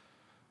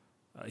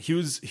 he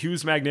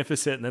was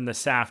magnificent, and then the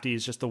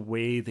Safdies, just the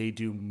way they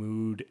do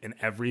mood and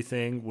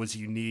everything was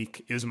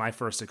unique. It was my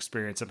first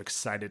experience. I'm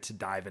excited to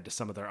dive into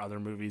some of their other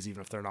movies,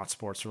 even if they're not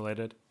sports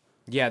related.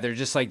 Yeah, they're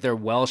just like, they're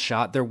well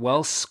shot. They're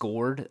well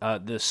scored.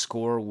 The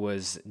score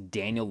was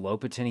Daniel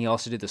Lopatin. He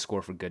also did the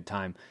score for Good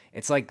Time.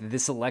 It's like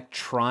this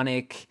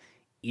electronic,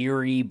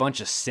 eerie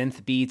bunch of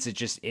synth beats.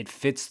 It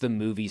fits the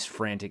movie's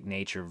frantic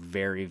nature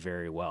very,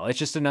 very well. It's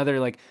just another,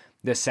 like,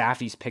 the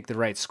Safdies picked the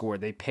right score.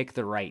 They picked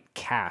the right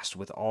cast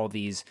with all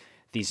these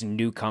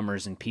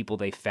newcomers and people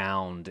they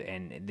found,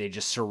 and they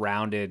just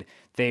surrounded.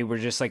 They were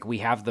just like, we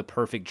have the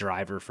perfect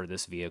driver for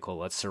this vehicle.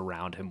 Let's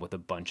surround him with a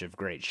bunch of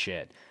great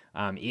shit.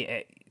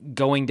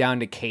 Going down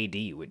to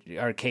KG,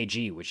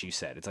 which you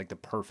said, it's like the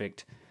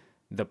perfect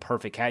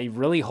cat. He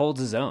really holds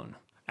his own.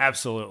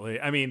 Absolutely.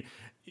 I mean,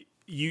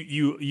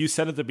 you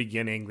said at the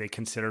beginning they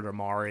considered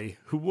Amari,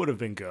 who would have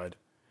been good,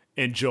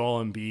 and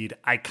Joel Embiid.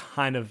 I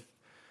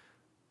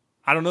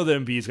don't know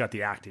that Embiid's got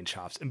the acting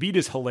chops. Embiid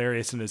is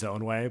hilarious in his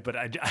own way, but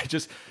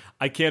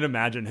I can't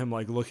imagine him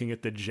like looking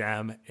at the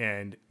gem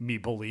and me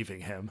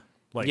believing him.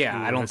 Like,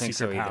 yeah, I don't think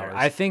so either.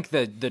 I think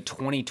the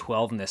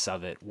 2012-ness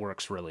of it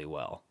works really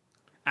well.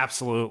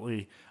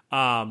 Absolutely.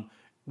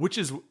 Which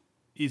is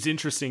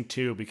interesting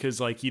too,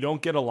 because like you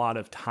don't get a lot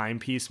of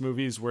timepiece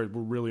movies where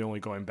we're really only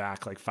going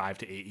back like 5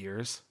 to 8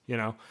 years, you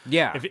know?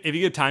 Yeah. If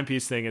you get a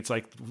timepiece thing, it's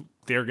like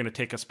they're going to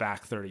take us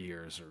back 30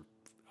 years or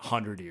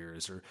 100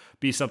 years or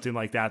be something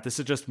like that. This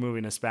is just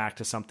moving us back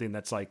to something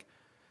that's like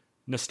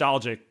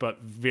nostalgic,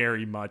 but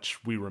very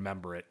much we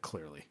remember it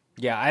clearly.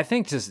 Yeah, I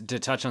think to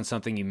touch on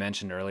something you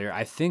mentioned earlier,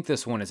 I think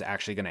this one is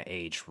actually going to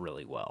age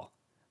really well.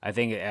 I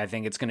think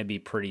it's going to be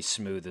pretty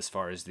smooth as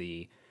far as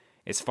the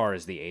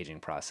aging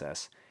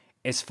process.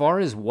 As far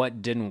as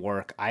what didn't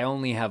work, I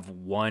only have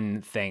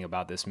one thing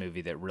about this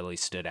movie that really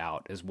stood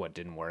out as what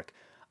didn't work.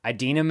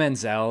 Idina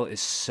Menzel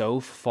is so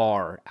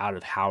far out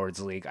of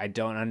Howard's league. I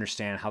don't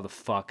understand how the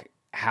fuck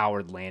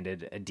Howard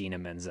landed Idina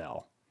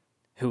Menzel,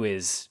 who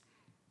is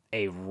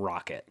a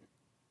rocket.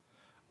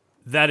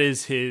 That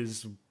is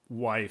his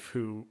wife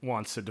who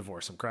wants to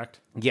divorce him, correct?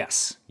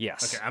 Yes.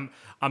 Okay,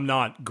 I'm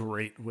not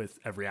great with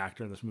every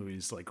actor in this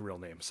movie's like real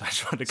names. So I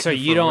just wanted to so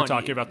confirm you don't we're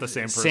talking about the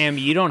same person. Sam,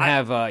 you don't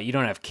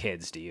have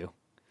kids, do you?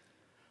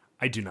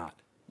 I do not.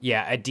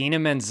 Yeah, Idina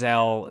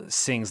Menzel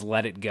sings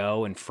 "Let It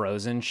Go" in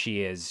Frozen.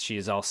 She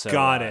is also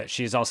Got it.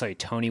 She is also a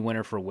Tony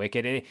winner for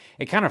Wicked.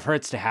 It kind of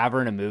hurts to have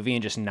her in a movie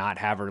and just not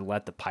have her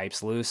let the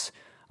pipes loose.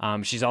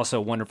 She's also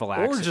a wonderful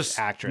actress. Or just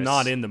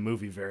not in the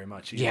movie very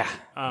much either.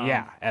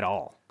 Yeah, at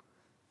all.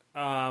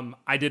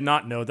 I did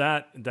not know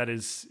that. That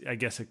is, I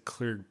guess, a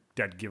clear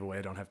dead giveaway.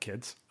 I don't have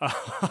kids.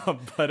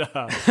 But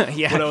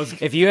yeah,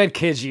 if you had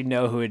kids, you'd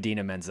know who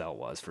Idina Menzel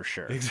was for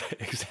sure.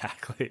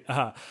 Exactly.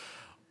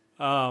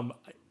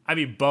 I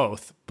mean,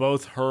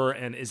 both her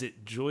and is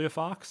it Julia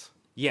Fox?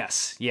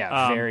 Yes.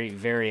 Yeah. Very,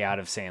 very out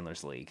of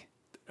Sandler's league.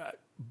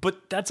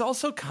 But that's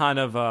also kind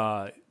of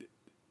a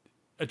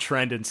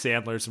trend in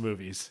Sandler's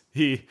movies.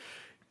 He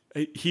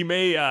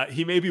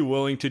may be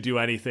willing to do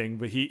anything,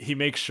 but he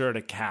makes sure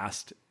to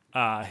cast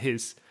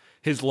his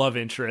love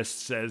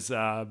interests as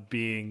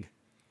being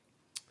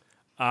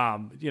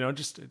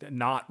just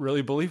not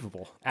really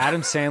believable.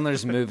 Adam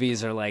Sandler's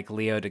movies are like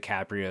Leo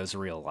DiCaprio's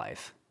real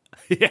life.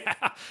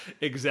 Yeah,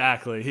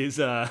 exactly. He's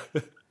well,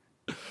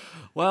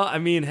 I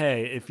mean,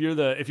 hey, if you're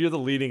the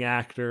leading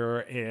actor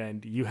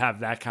and you have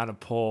that kind of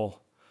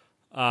pull,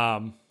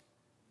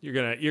 you're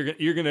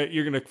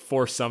gonna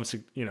force some,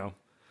 you're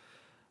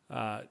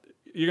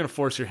gonna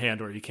force your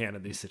hand where you can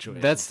in these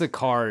situations. That's the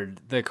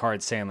card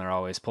Sandler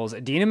always pulls.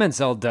 Idina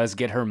Menzel does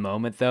get her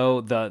moment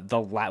though.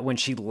 When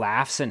she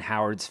laughs in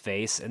Howard's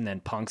face and then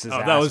punks his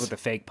ass with a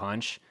fake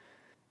punch.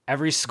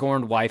 Every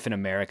scorned wife in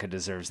America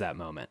deserves that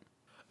moment.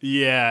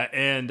 Yeah,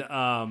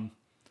 and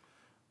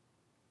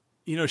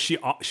she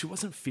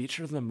wasn't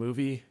featured in the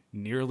movie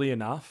nearly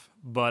enough,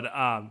 but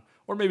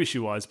or maybe she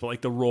was, but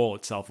like the role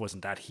itself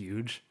wasn't that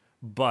huge.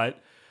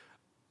 But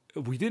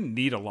we didn't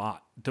need a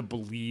lot to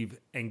believe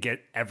and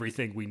get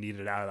everything we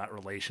needed out of that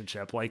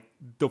relationship. Like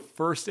the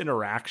first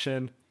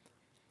interaction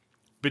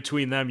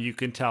between them, you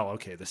can tell,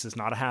 okay, this is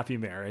not a happy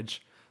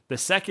marriage. The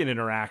second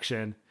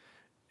interaction,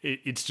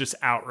 it's just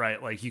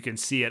outright, like you can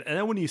see it. And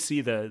then when you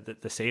see the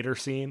Seder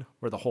scene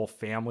where the whole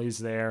family's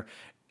there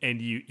and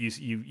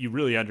you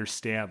really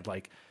understand,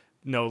 like,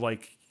 no,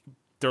 like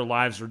their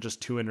lives were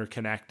just too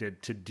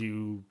interconnected to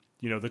do,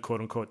 the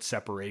quote unquote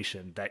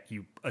separation that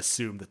you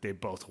assume that they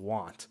both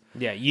want.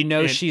 Yeah.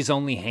 She's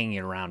only hanging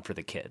around for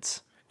the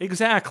kids.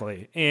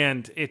 Exactly.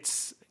 And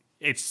it's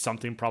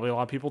something probably a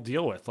lot of people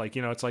deal with. Like,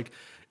 it's like,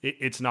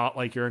 it's not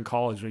like you're in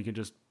college where you can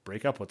just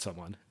break up with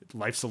someone.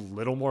 Life's a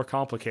little more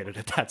complicated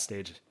at that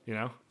stage,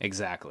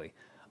 Exactly.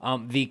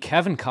 The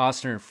Kevin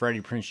Costner and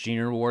Freddie Prinze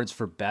Jr. Awards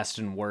for Best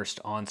and Worst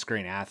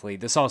On-Screen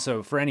Athlete. This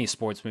also, for any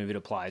sports movie, it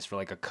applies for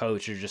like a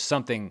coach or just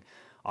something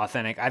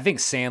authentic. I think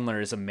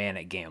Sandler is a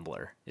manic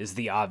gambler is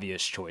the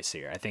obvious choice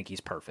here. I think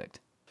he's perfect.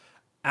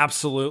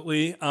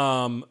 Absolutely.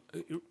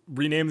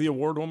 Rename the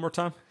award one more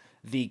time.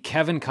 The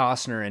Kevin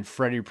Costner and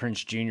Freddie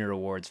Prinze Jr.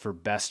 Awards for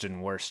Best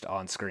and Worst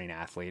On-Screen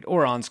Athlete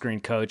or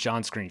On-Screen Coach,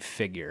 On-Screen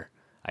Figure,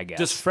 I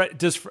guess.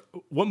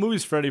 What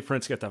movies Freddie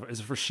Prinze get that? Is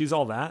it for She's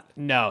All That?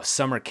 No,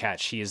 Summer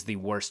Catch. He is the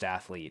worst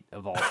athlete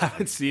of all time. I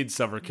haven't seen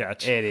Summer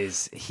Catch. It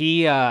is.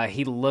 He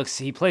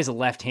plays a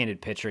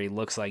left-handed pitcher. He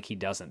looks like he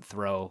doesn't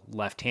throw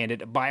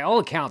left-handed. By all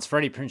accounts,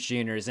 Freddie Prinze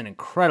Jr. is an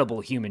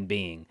incredible human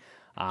being.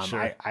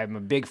 Sure. I'm a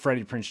big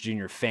Freddie Prinze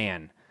Jr.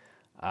 fan.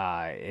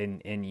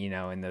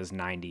 In those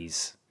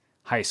 90s.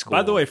 High school.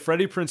 By the way,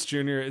 Freddie Prinze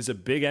Jr. is a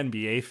big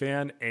NBA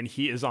fan, and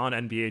he is on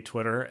NBA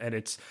Twitter, and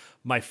it's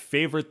my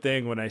favorite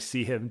thing when I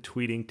see him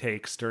tweeting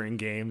takes during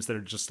games that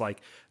are just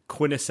like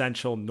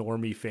quintessential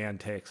normie fan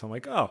takes. I'm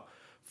like, oh,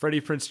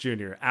 Freddie Prinze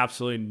Jr.,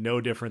 absolutely no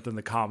different than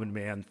the common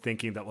man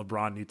thinking that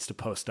LeBron needs to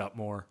post up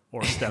more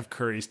or Steph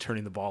Curry's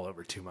turning the ball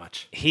over too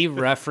much. He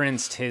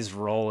referenced his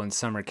role in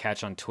Summer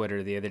Catch on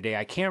Twitter the other day.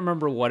 I can't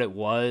remember what it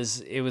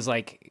was. It was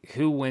like,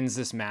 who wins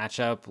this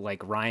matchup?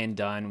 Like Ryan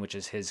Dunn, which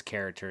is his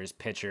character, his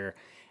pitcher,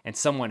 and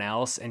someone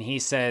else. And he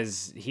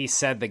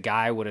said the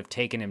guy would have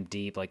taken him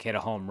deep, like hit a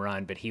home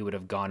run, but he would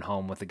have gone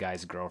home with the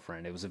guy's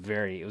girlfriend. It was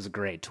a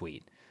great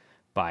tweet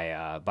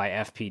by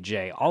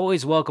FPJ.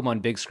 Always welcome on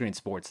Big Screen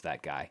Sports,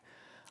 that guy.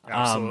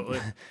 Absolutely.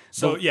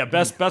 So yeah,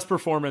 best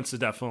performance is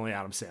definitely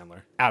Adam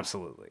Sandler.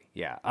 Absolutely.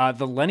 Yeah.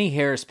 The Lenny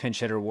Harris Pinch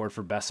Hitter Award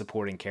for Best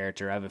Supporting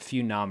Character. I have a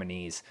few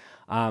nominees.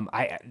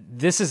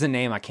 This is a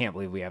name I can't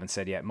believe we haven't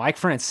said yet. Mike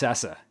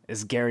Francesa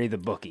is Gary the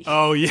Bookie.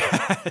 Oh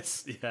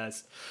yes.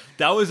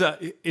 That was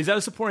is that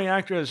a supporting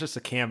actor or is just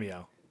a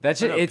cameo? That's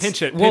just it's pinch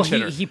hitter. Well,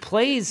 he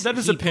plays that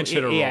is a pinch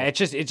hitter role. Yeah, it's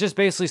just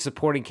basically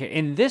supporting.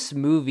 In this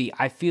movie,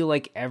 I feel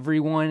like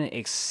everyone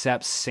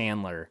except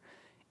Sandler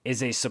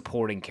is a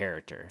supporting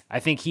character. I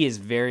think he is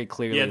very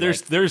clearly. Yeah,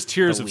 there's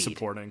tiers of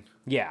supporting.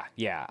 Yeah.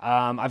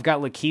 I've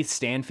got Lakeith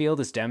Stanfield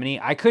as Demony.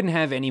 I couldn't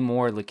have any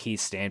more Lakeith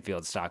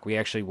Stanfield stock. We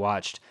actually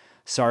watched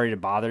Sorry to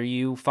Bother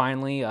You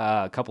finally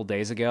a couple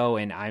days ago,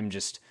 and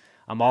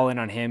I'm all in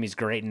on him. He's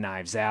great in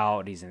Knives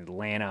Out. He's in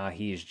Atlanta.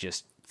 He's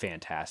just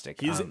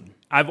fantastic.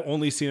 I've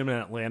only seen him in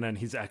Atlanta, and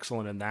he's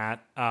excellent in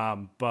that.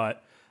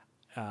 But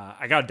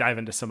I got to dive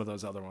into some of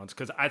those other ones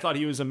because I thought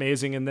he was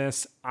amazing in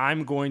this.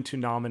 I'm going to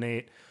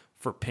nominate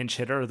for pinch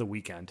hitter The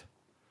Weeknd.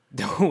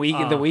 The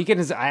Weeknd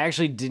is. I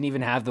actually didn't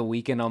even have The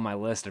Weeknd on my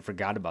list. I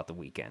forgot about The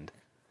Weeknd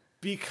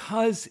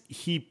because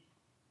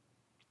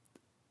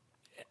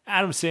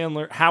Adam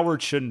Sandler,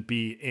 Howard shouldn't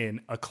be in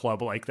a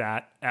club like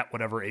that at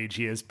whatever age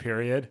he is.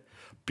 Period.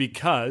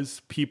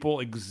 Because people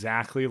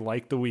exactly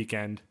like The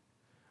Weeknd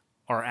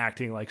are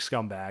acting like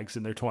scumbags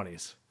in their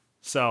 20s.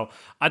 So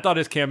I thought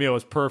his cameo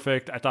was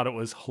perfect. I thought it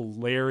was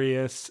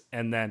hilarious.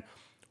 And then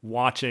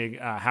watching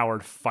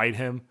Howard fight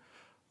him,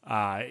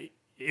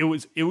 it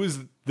was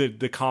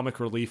the comic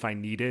relief I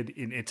needed.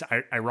 And it's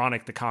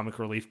ironic the comic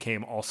relief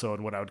came also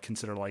in what I would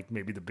consider like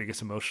maybe the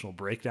biggest emotional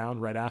breakdown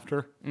right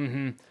after.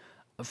 Mm-hmm.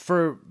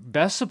 For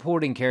best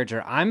supporting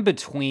character, I'm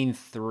between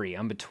three.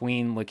 I'm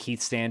between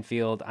Lakeith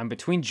Stanfield. I'm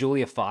between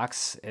Julia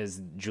Fox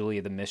as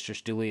Julia the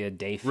Mistress, Julia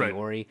De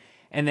Fiore, right,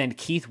 and then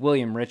Keith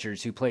William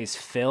Richards, who plays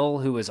Phil,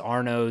 who is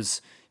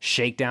Arno's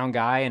shakedown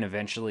guy and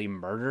eventually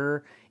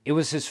murderer. It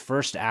was his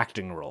first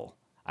acting role.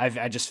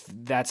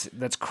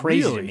 That's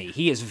crazy to me.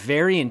 He is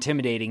very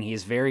intimidating. He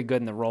is very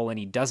good in the role, and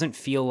he doesn't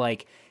feel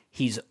like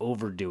he's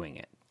overdoing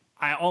it.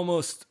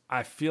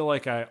 I feel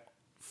like I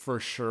for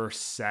sure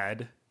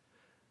said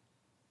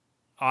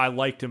I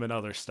liked him in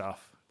other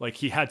stuff. Like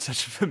he had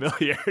such a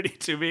familiarity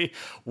to me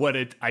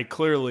when I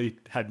clearly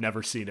had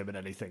never seen him in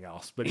anything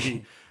else. But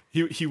he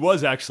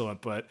was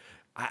excellent. But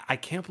I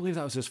can't believe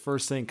that was his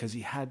first thing because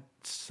he had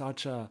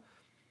such a.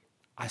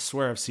 I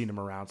swear I've seen him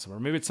around somewhere.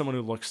 Maybe it's someone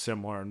who looks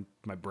similar, and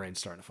my brain's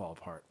starting to fall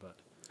apart. But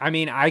I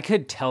mean, I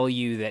could tell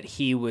you that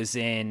he was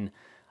in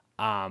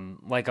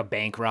like a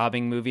bank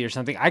robbing movie or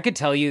something. I could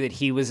tell you that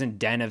he was in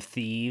Den of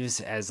Thieves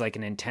as like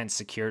an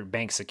intense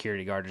bank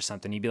security guard or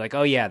something. You'd be like,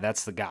 oh yeah,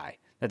 that's the guy.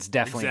 That's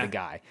definitely the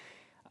guy.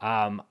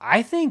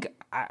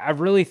 I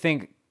really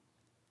think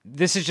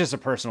this is just a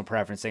personal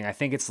preference thing. I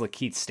think it's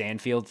Lakeith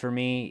Stanfield for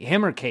me.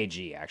 Him or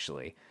KG,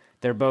 actually.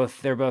 They're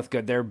both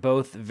good. They're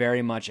both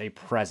very much a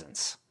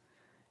presence.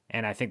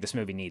 And I think this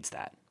movie needs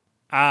that.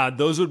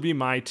 Those would be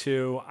my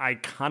two. I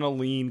kind of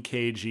lean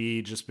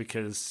KG just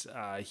because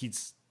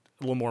he's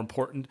a little more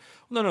important.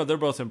 No, they're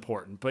both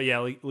important. But yeah,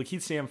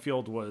 Lakeith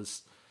Stanfield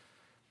was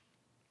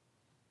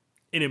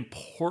an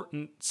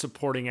important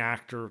supporting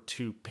actor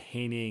to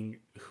painting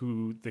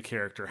who the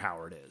character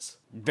Howard is.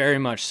 Very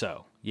much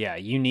so. Yeah,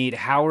 you need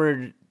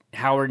Howard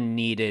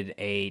needed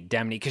a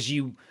Demony because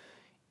you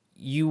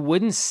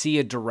wouldn't see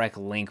a direct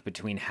link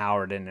between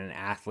Howard and an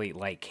athlete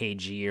like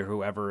KG or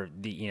whoever,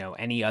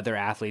 any other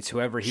athletes,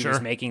 whoever he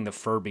was making the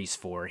Furbies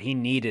for. He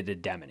needed a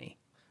Demony.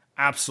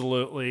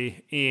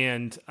 Absolutely.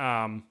 And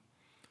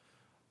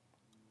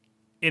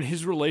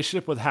his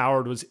relationship with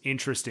Howard was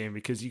interesting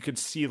because you could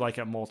see like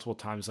at multiple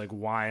times, like,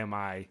 why am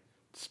I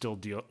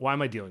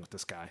dealing with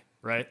this guy?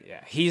 Right.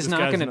 Yeah. He's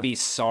not going to be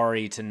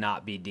sorry to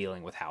not be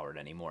dealing with Howard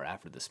anymore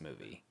after this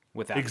movie.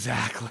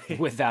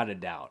 Without a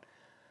doubt.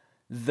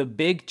 The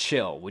Big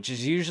Chill, which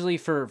is usually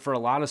for a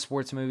lot of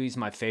sports movies,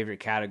 my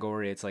favorite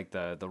category. It's like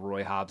the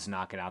Roy Hobbs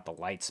knocking out the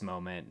lights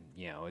moment.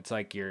 It's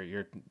like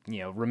your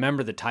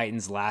remember the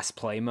Titans last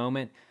play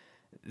moment.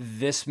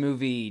 This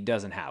movie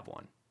doesn't have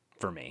one.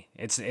 For me,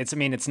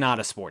 it's not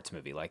a sports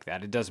movie like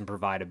that. It doesn't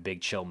provide a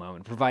big chill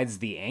moment. It provides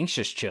the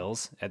anxious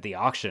chills at the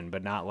auction,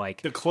 but not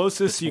like the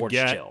closest the sports you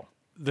get. Chill.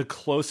 The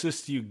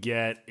closest you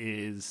get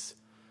is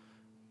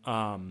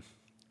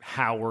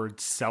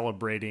Howard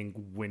celebrating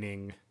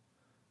winning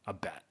a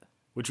bet,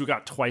 which we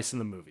got twice in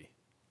the movie,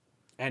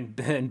 and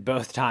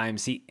both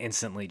times he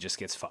instantly just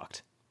gets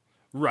fucked.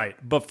 Right,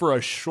 but for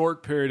a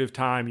short period of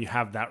time, you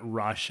have that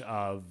rush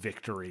of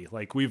victory.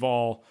 Like we've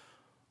all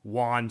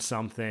won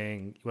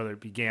something, whether it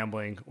be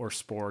gambling or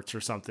sports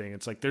or something.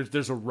 It's like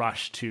there's a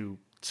rush to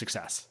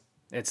success.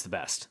 It's the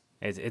best.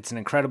 It's an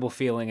incredible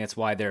feeling. It's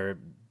why there are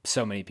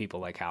so many people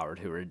like Howard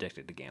who are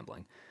addicted to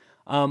gambling.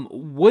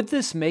 Would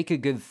this make a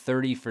good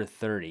 30 for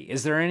 30?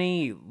 Is there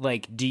any,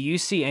 do you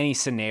see any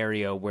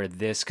scenario where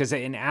this, because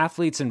in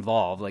athletes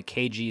involved, like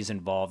KG's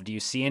involved, do you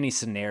see any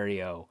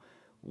scenario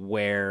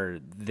where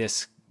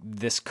this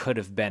could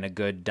have been a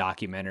good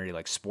documentary,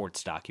 like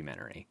sports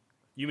documentary?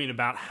 You mean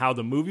about how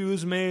the movie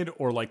was made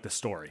or like the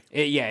story?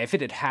 If it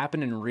had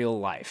happened in real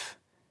life.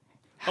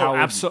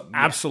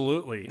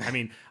 Absolutely. I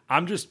mean,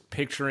 I'm just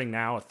picturing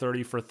now a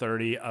 30 for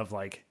 30 of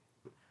like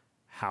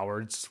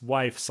Howard's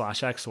wife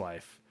 /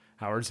 ex-wife,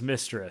 Howard's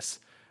mistress,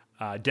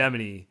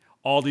 Demony,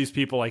 all these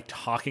people like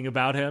talking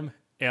about him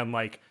and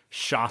like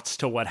shots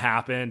to what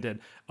happened, and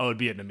it'd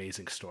be an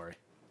amazing story.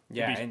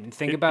 Yeah, and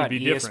think about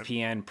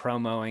ESPN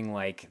promoting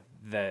like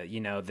the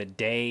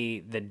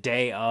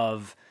day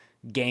of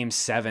Game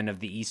 7 of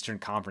the Eastern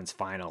Conference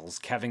Finals.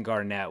 Kevin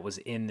Garnett was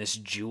in this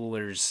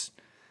jeweler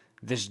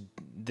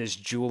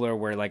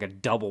where like a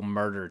double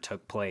murder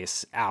took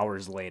place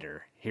hours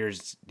later.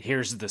 Here's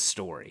the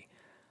story.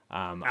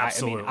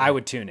 Absolutely. I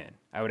would tune in.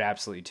 I would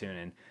absolutely tune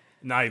in.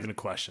 Not even a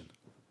question.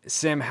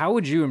 Sam, how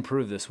would you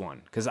improve this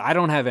one? Because I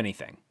don't have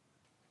anything.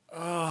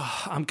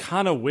 I'm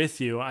kind of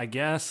with you, I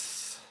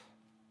guess.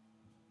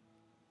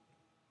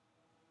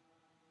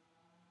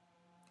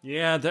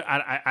 Yeah,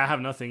 I have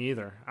nothing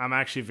either. I'm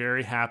actually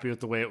very happy with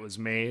the way it was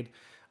made.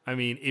 I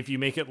mean, if you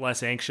make it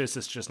less anxious,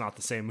 it's just not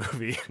the same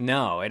movie.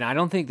 No, and I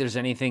don't think there's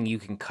anything you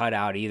can cut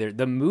out either.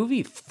 The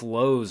movie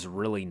flows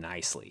really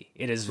nicely.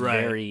 It is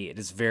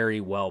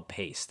very well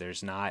paced.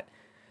 There's not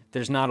a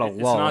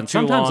lull. And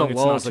sometimes a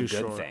lull is a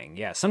good thing.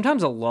 Yeah,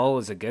 sometimes a lull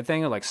is a good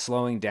thing, or like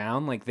slowing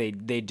down, like they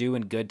do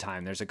in Good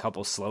Time. There's a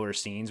couple slower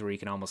scenes where you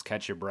can almost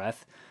catch your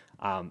breath.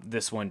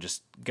 This one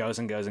just goes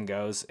and goes and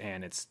goes,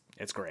 and it's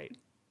great.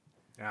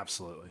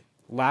 Absolutely.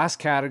 Last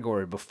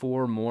category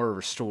before More or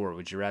Restore.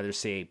 Would you rather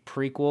see a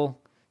prequel,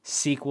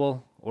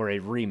 sequel, or a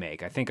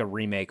remake? I think a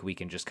remake we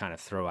can just kind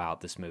of throw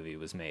out. This movie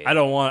was made. I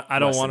don't want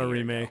a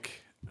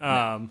remake.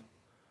 No.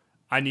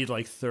 I need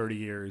like 30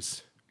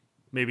 years.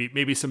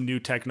 Maybe some new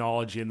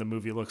technology and the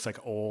movie looks like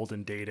old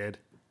and dated.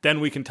 Then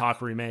we can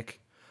talk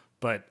remake.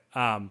 But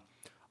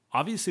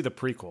obviously the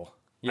prequel.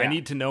 Yeah. I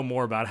need to know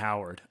more about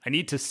Howard. I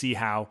need to see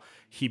how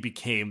he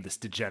became this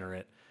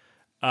degenerate.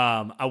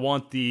 I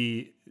want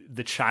the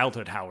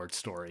childhood Howard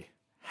story,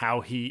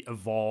 how he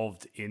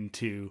evolved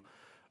into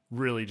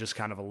really just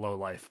kind of a low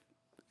life,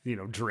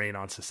 drain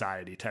on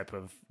society type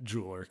of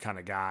jeweler kind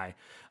of guy.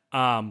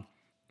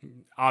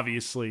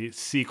 Obviously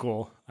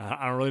sequel.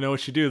 I don't really know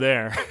what you do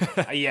there.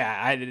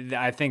 Yeah.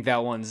 I think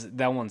that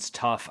one's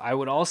tough. I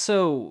would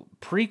also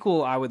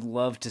prequel. I would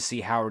love to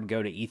see Howard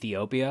go to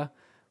Ethiopia,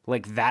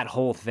 like that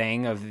whole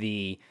thing of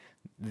the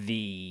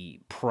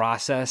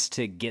process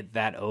to get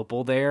that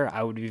opal there.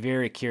 I would be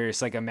very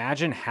curious. Like,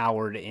 imagine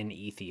Howard in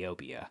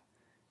Ethiopia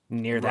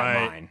near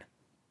that mine.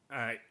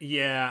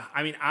 Yeah.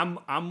 I mean,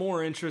 I'm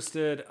more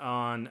interested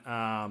on,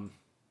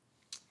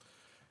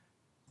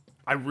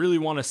 I really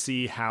want to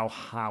see how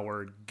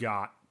Howard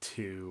got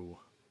to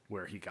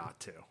where he got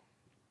to.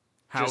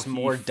 Just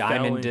more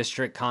Diamond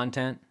District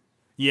content?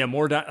 Yeah,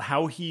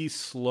 how he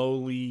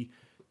slowly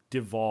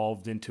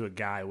devolved into a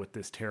guy with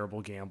this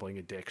terrible gambling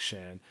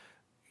addiction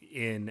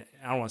in,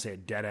 I don't want to say a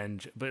dead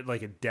end, but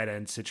like a dead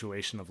end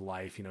situation of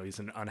life. He's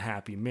in an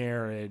unhappy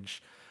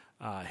marriage.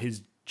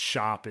 His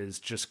shop is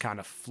just kind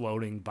of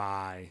floating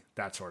by,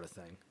 that sort of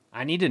thing.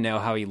 I need to know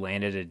how he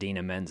landed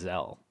Idina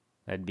Menzel.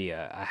 That'd be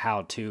a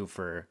how-to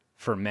for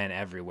men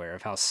everywhere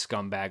of how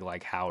scumbag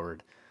like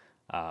Howard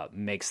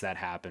makes that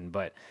happen.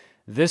 But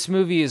this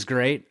movie is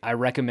great. I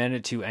recommend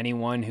it to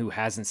anyone who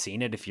hasn't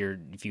seen it. If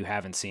you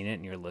haven't seen it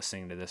and you're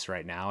listening to this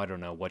right now, I don't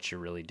know what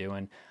you're really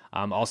doing.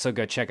 Also,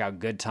 go check out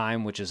Good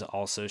Time, which is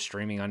also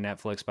streaming on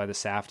Netflix by the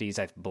Safdies.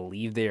 I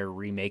believe they are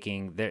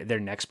remaking their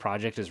next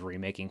project is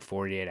remaking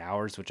 48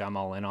 Hours, which I'm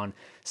all in on.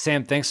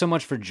 Sam, thanks so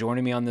much for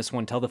joining me on this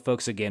one. Tell the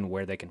folks again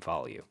where they can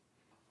follow you.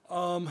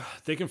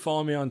 They can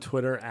follow me on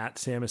Twitter at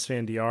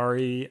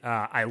SamusFandiari.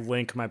 I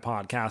link my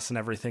podcast and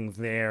everything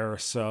there.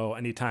 So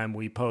anytime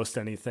we post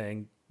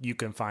anything, you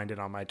can find it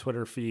on my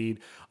Twitter feed.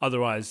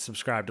 Otherwise,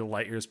 subscribe to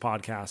Light Years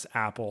Podcast,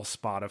 Apple,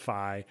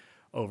 Spotify,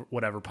 or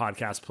whatever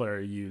podcast player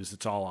you use.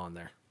 It's all on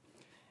there.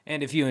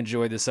 And if you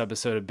enjoyed this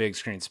episode of Big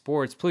Screen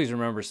Sports, please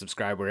remember to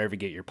subscribe wherever you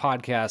get your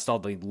podcast, all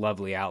the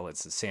lovely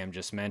outlets that Sam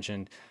just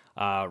mentioned.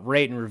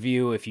 Rate and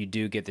review if you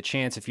do get the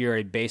chance. If you're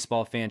a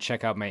baseball fan,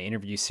 check out my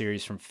interview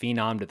series From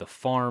Phenom to the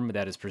Farm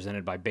that is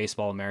presented by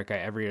Baseball America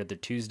every other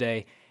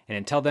Tuesday. And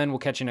until then, we'll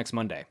catch you next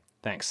Monday.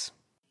 Thanks.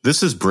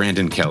 This is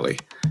Brandon Kelly,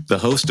 the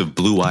host of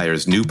Blue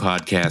Wire's new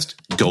podcast,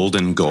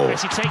 Golden Goal.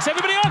 Messi takes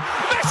everybody on.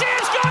 Messi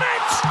has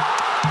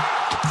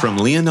got it! From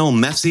Lionel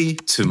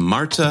Messi to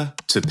Marta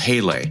to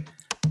Pele,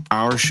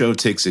 our show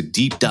takes a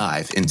deep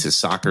dive into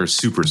soccer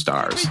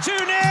superstars. 2-0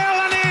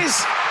 and is.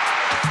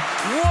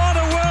 What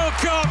a World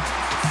Cup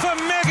for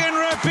Megan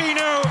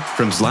Rapinoe.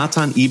 From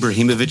Zlatan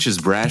Ibrahimovic's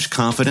brash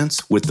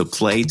confidence with the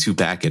play to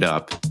back it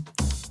up,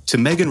 to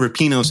Megan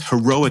Rapinoe's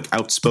heroic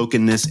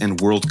outspokenness and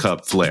World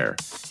Cup flair.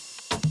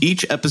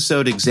 Each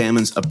episode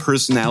examines a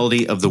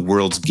personality of the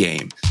world's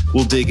game.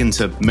 We'll dig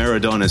into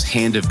Maradona's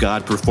Hand of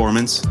God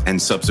performance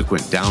and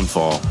subsequent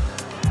downfall,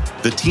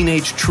 the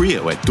teenage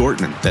trio at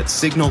Dortmund that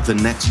signaled the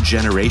next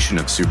generation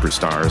of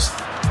superstars,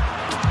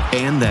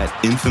 and that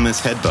infamous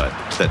headbutt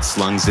that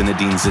slung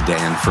Zinedine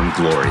Zidane from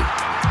glory.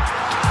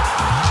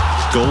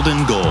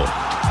 Golden Goal,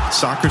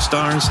 soccer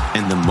stars,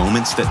 and the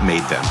moments that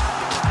made them.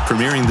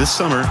 Premiering this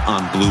summer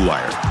on Blue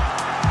Wire.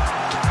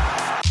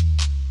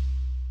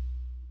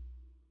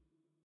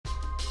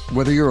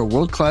 Whether you're a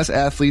world-class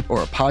athlete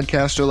or a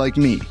podcaster like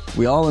me,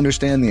 we all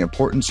understand the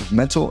importance of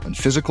mental and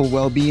physical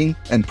well-being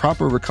and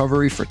proper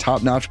recovery for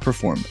top-notch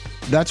performance.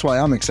 That's why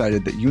I'm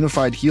excited that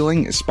Unified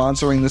Healing is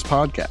sponsoring this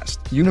podcast.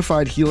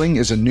 Unified Healing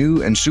is a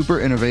new and super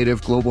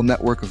innovative global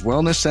network of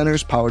wellness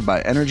centers powered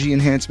by Energy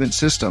Enhancement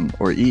System,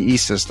 or EE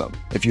System.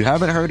 If you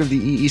haven't heard of the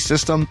EE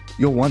System,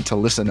 you'll want to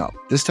listen up.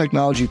 This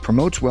technology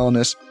promotes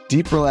wellness,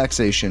 deep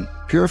relaxation,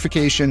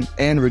 purification,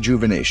 and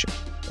rejuvenation.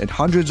 At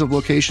hundreds of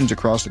locations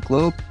across the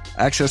globe,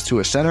 access to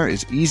a center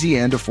is easy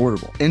and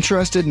affordable.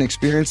 Interested in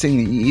experiencing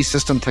the EE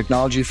System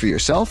technology for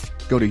yourself?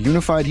 Go to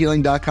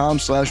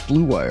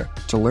unifiedhealing.com/bluewire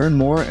to learn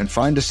more and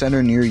find a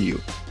center near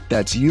you.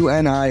 That's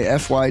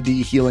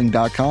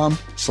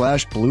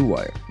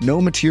unifydhealing.com/bluewire.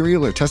 No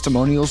material or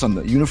testimonials on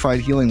the Unified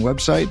Healing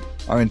website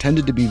are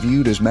intended to be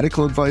viewed as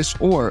medical advice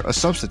or a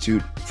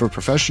substitute for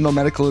professional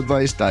medical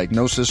advice,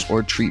 diagnosis,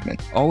 or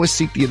treatment. Always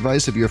seek the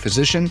advice of your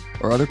physician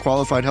or other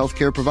qualified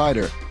healthcare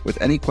provider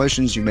with any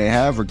questions you may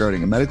have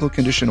regarding a medical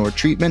condition or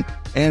treatment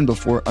and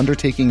before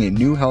undertaking a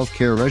new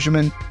healthcare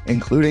regimen,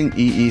 including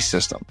EE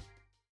System.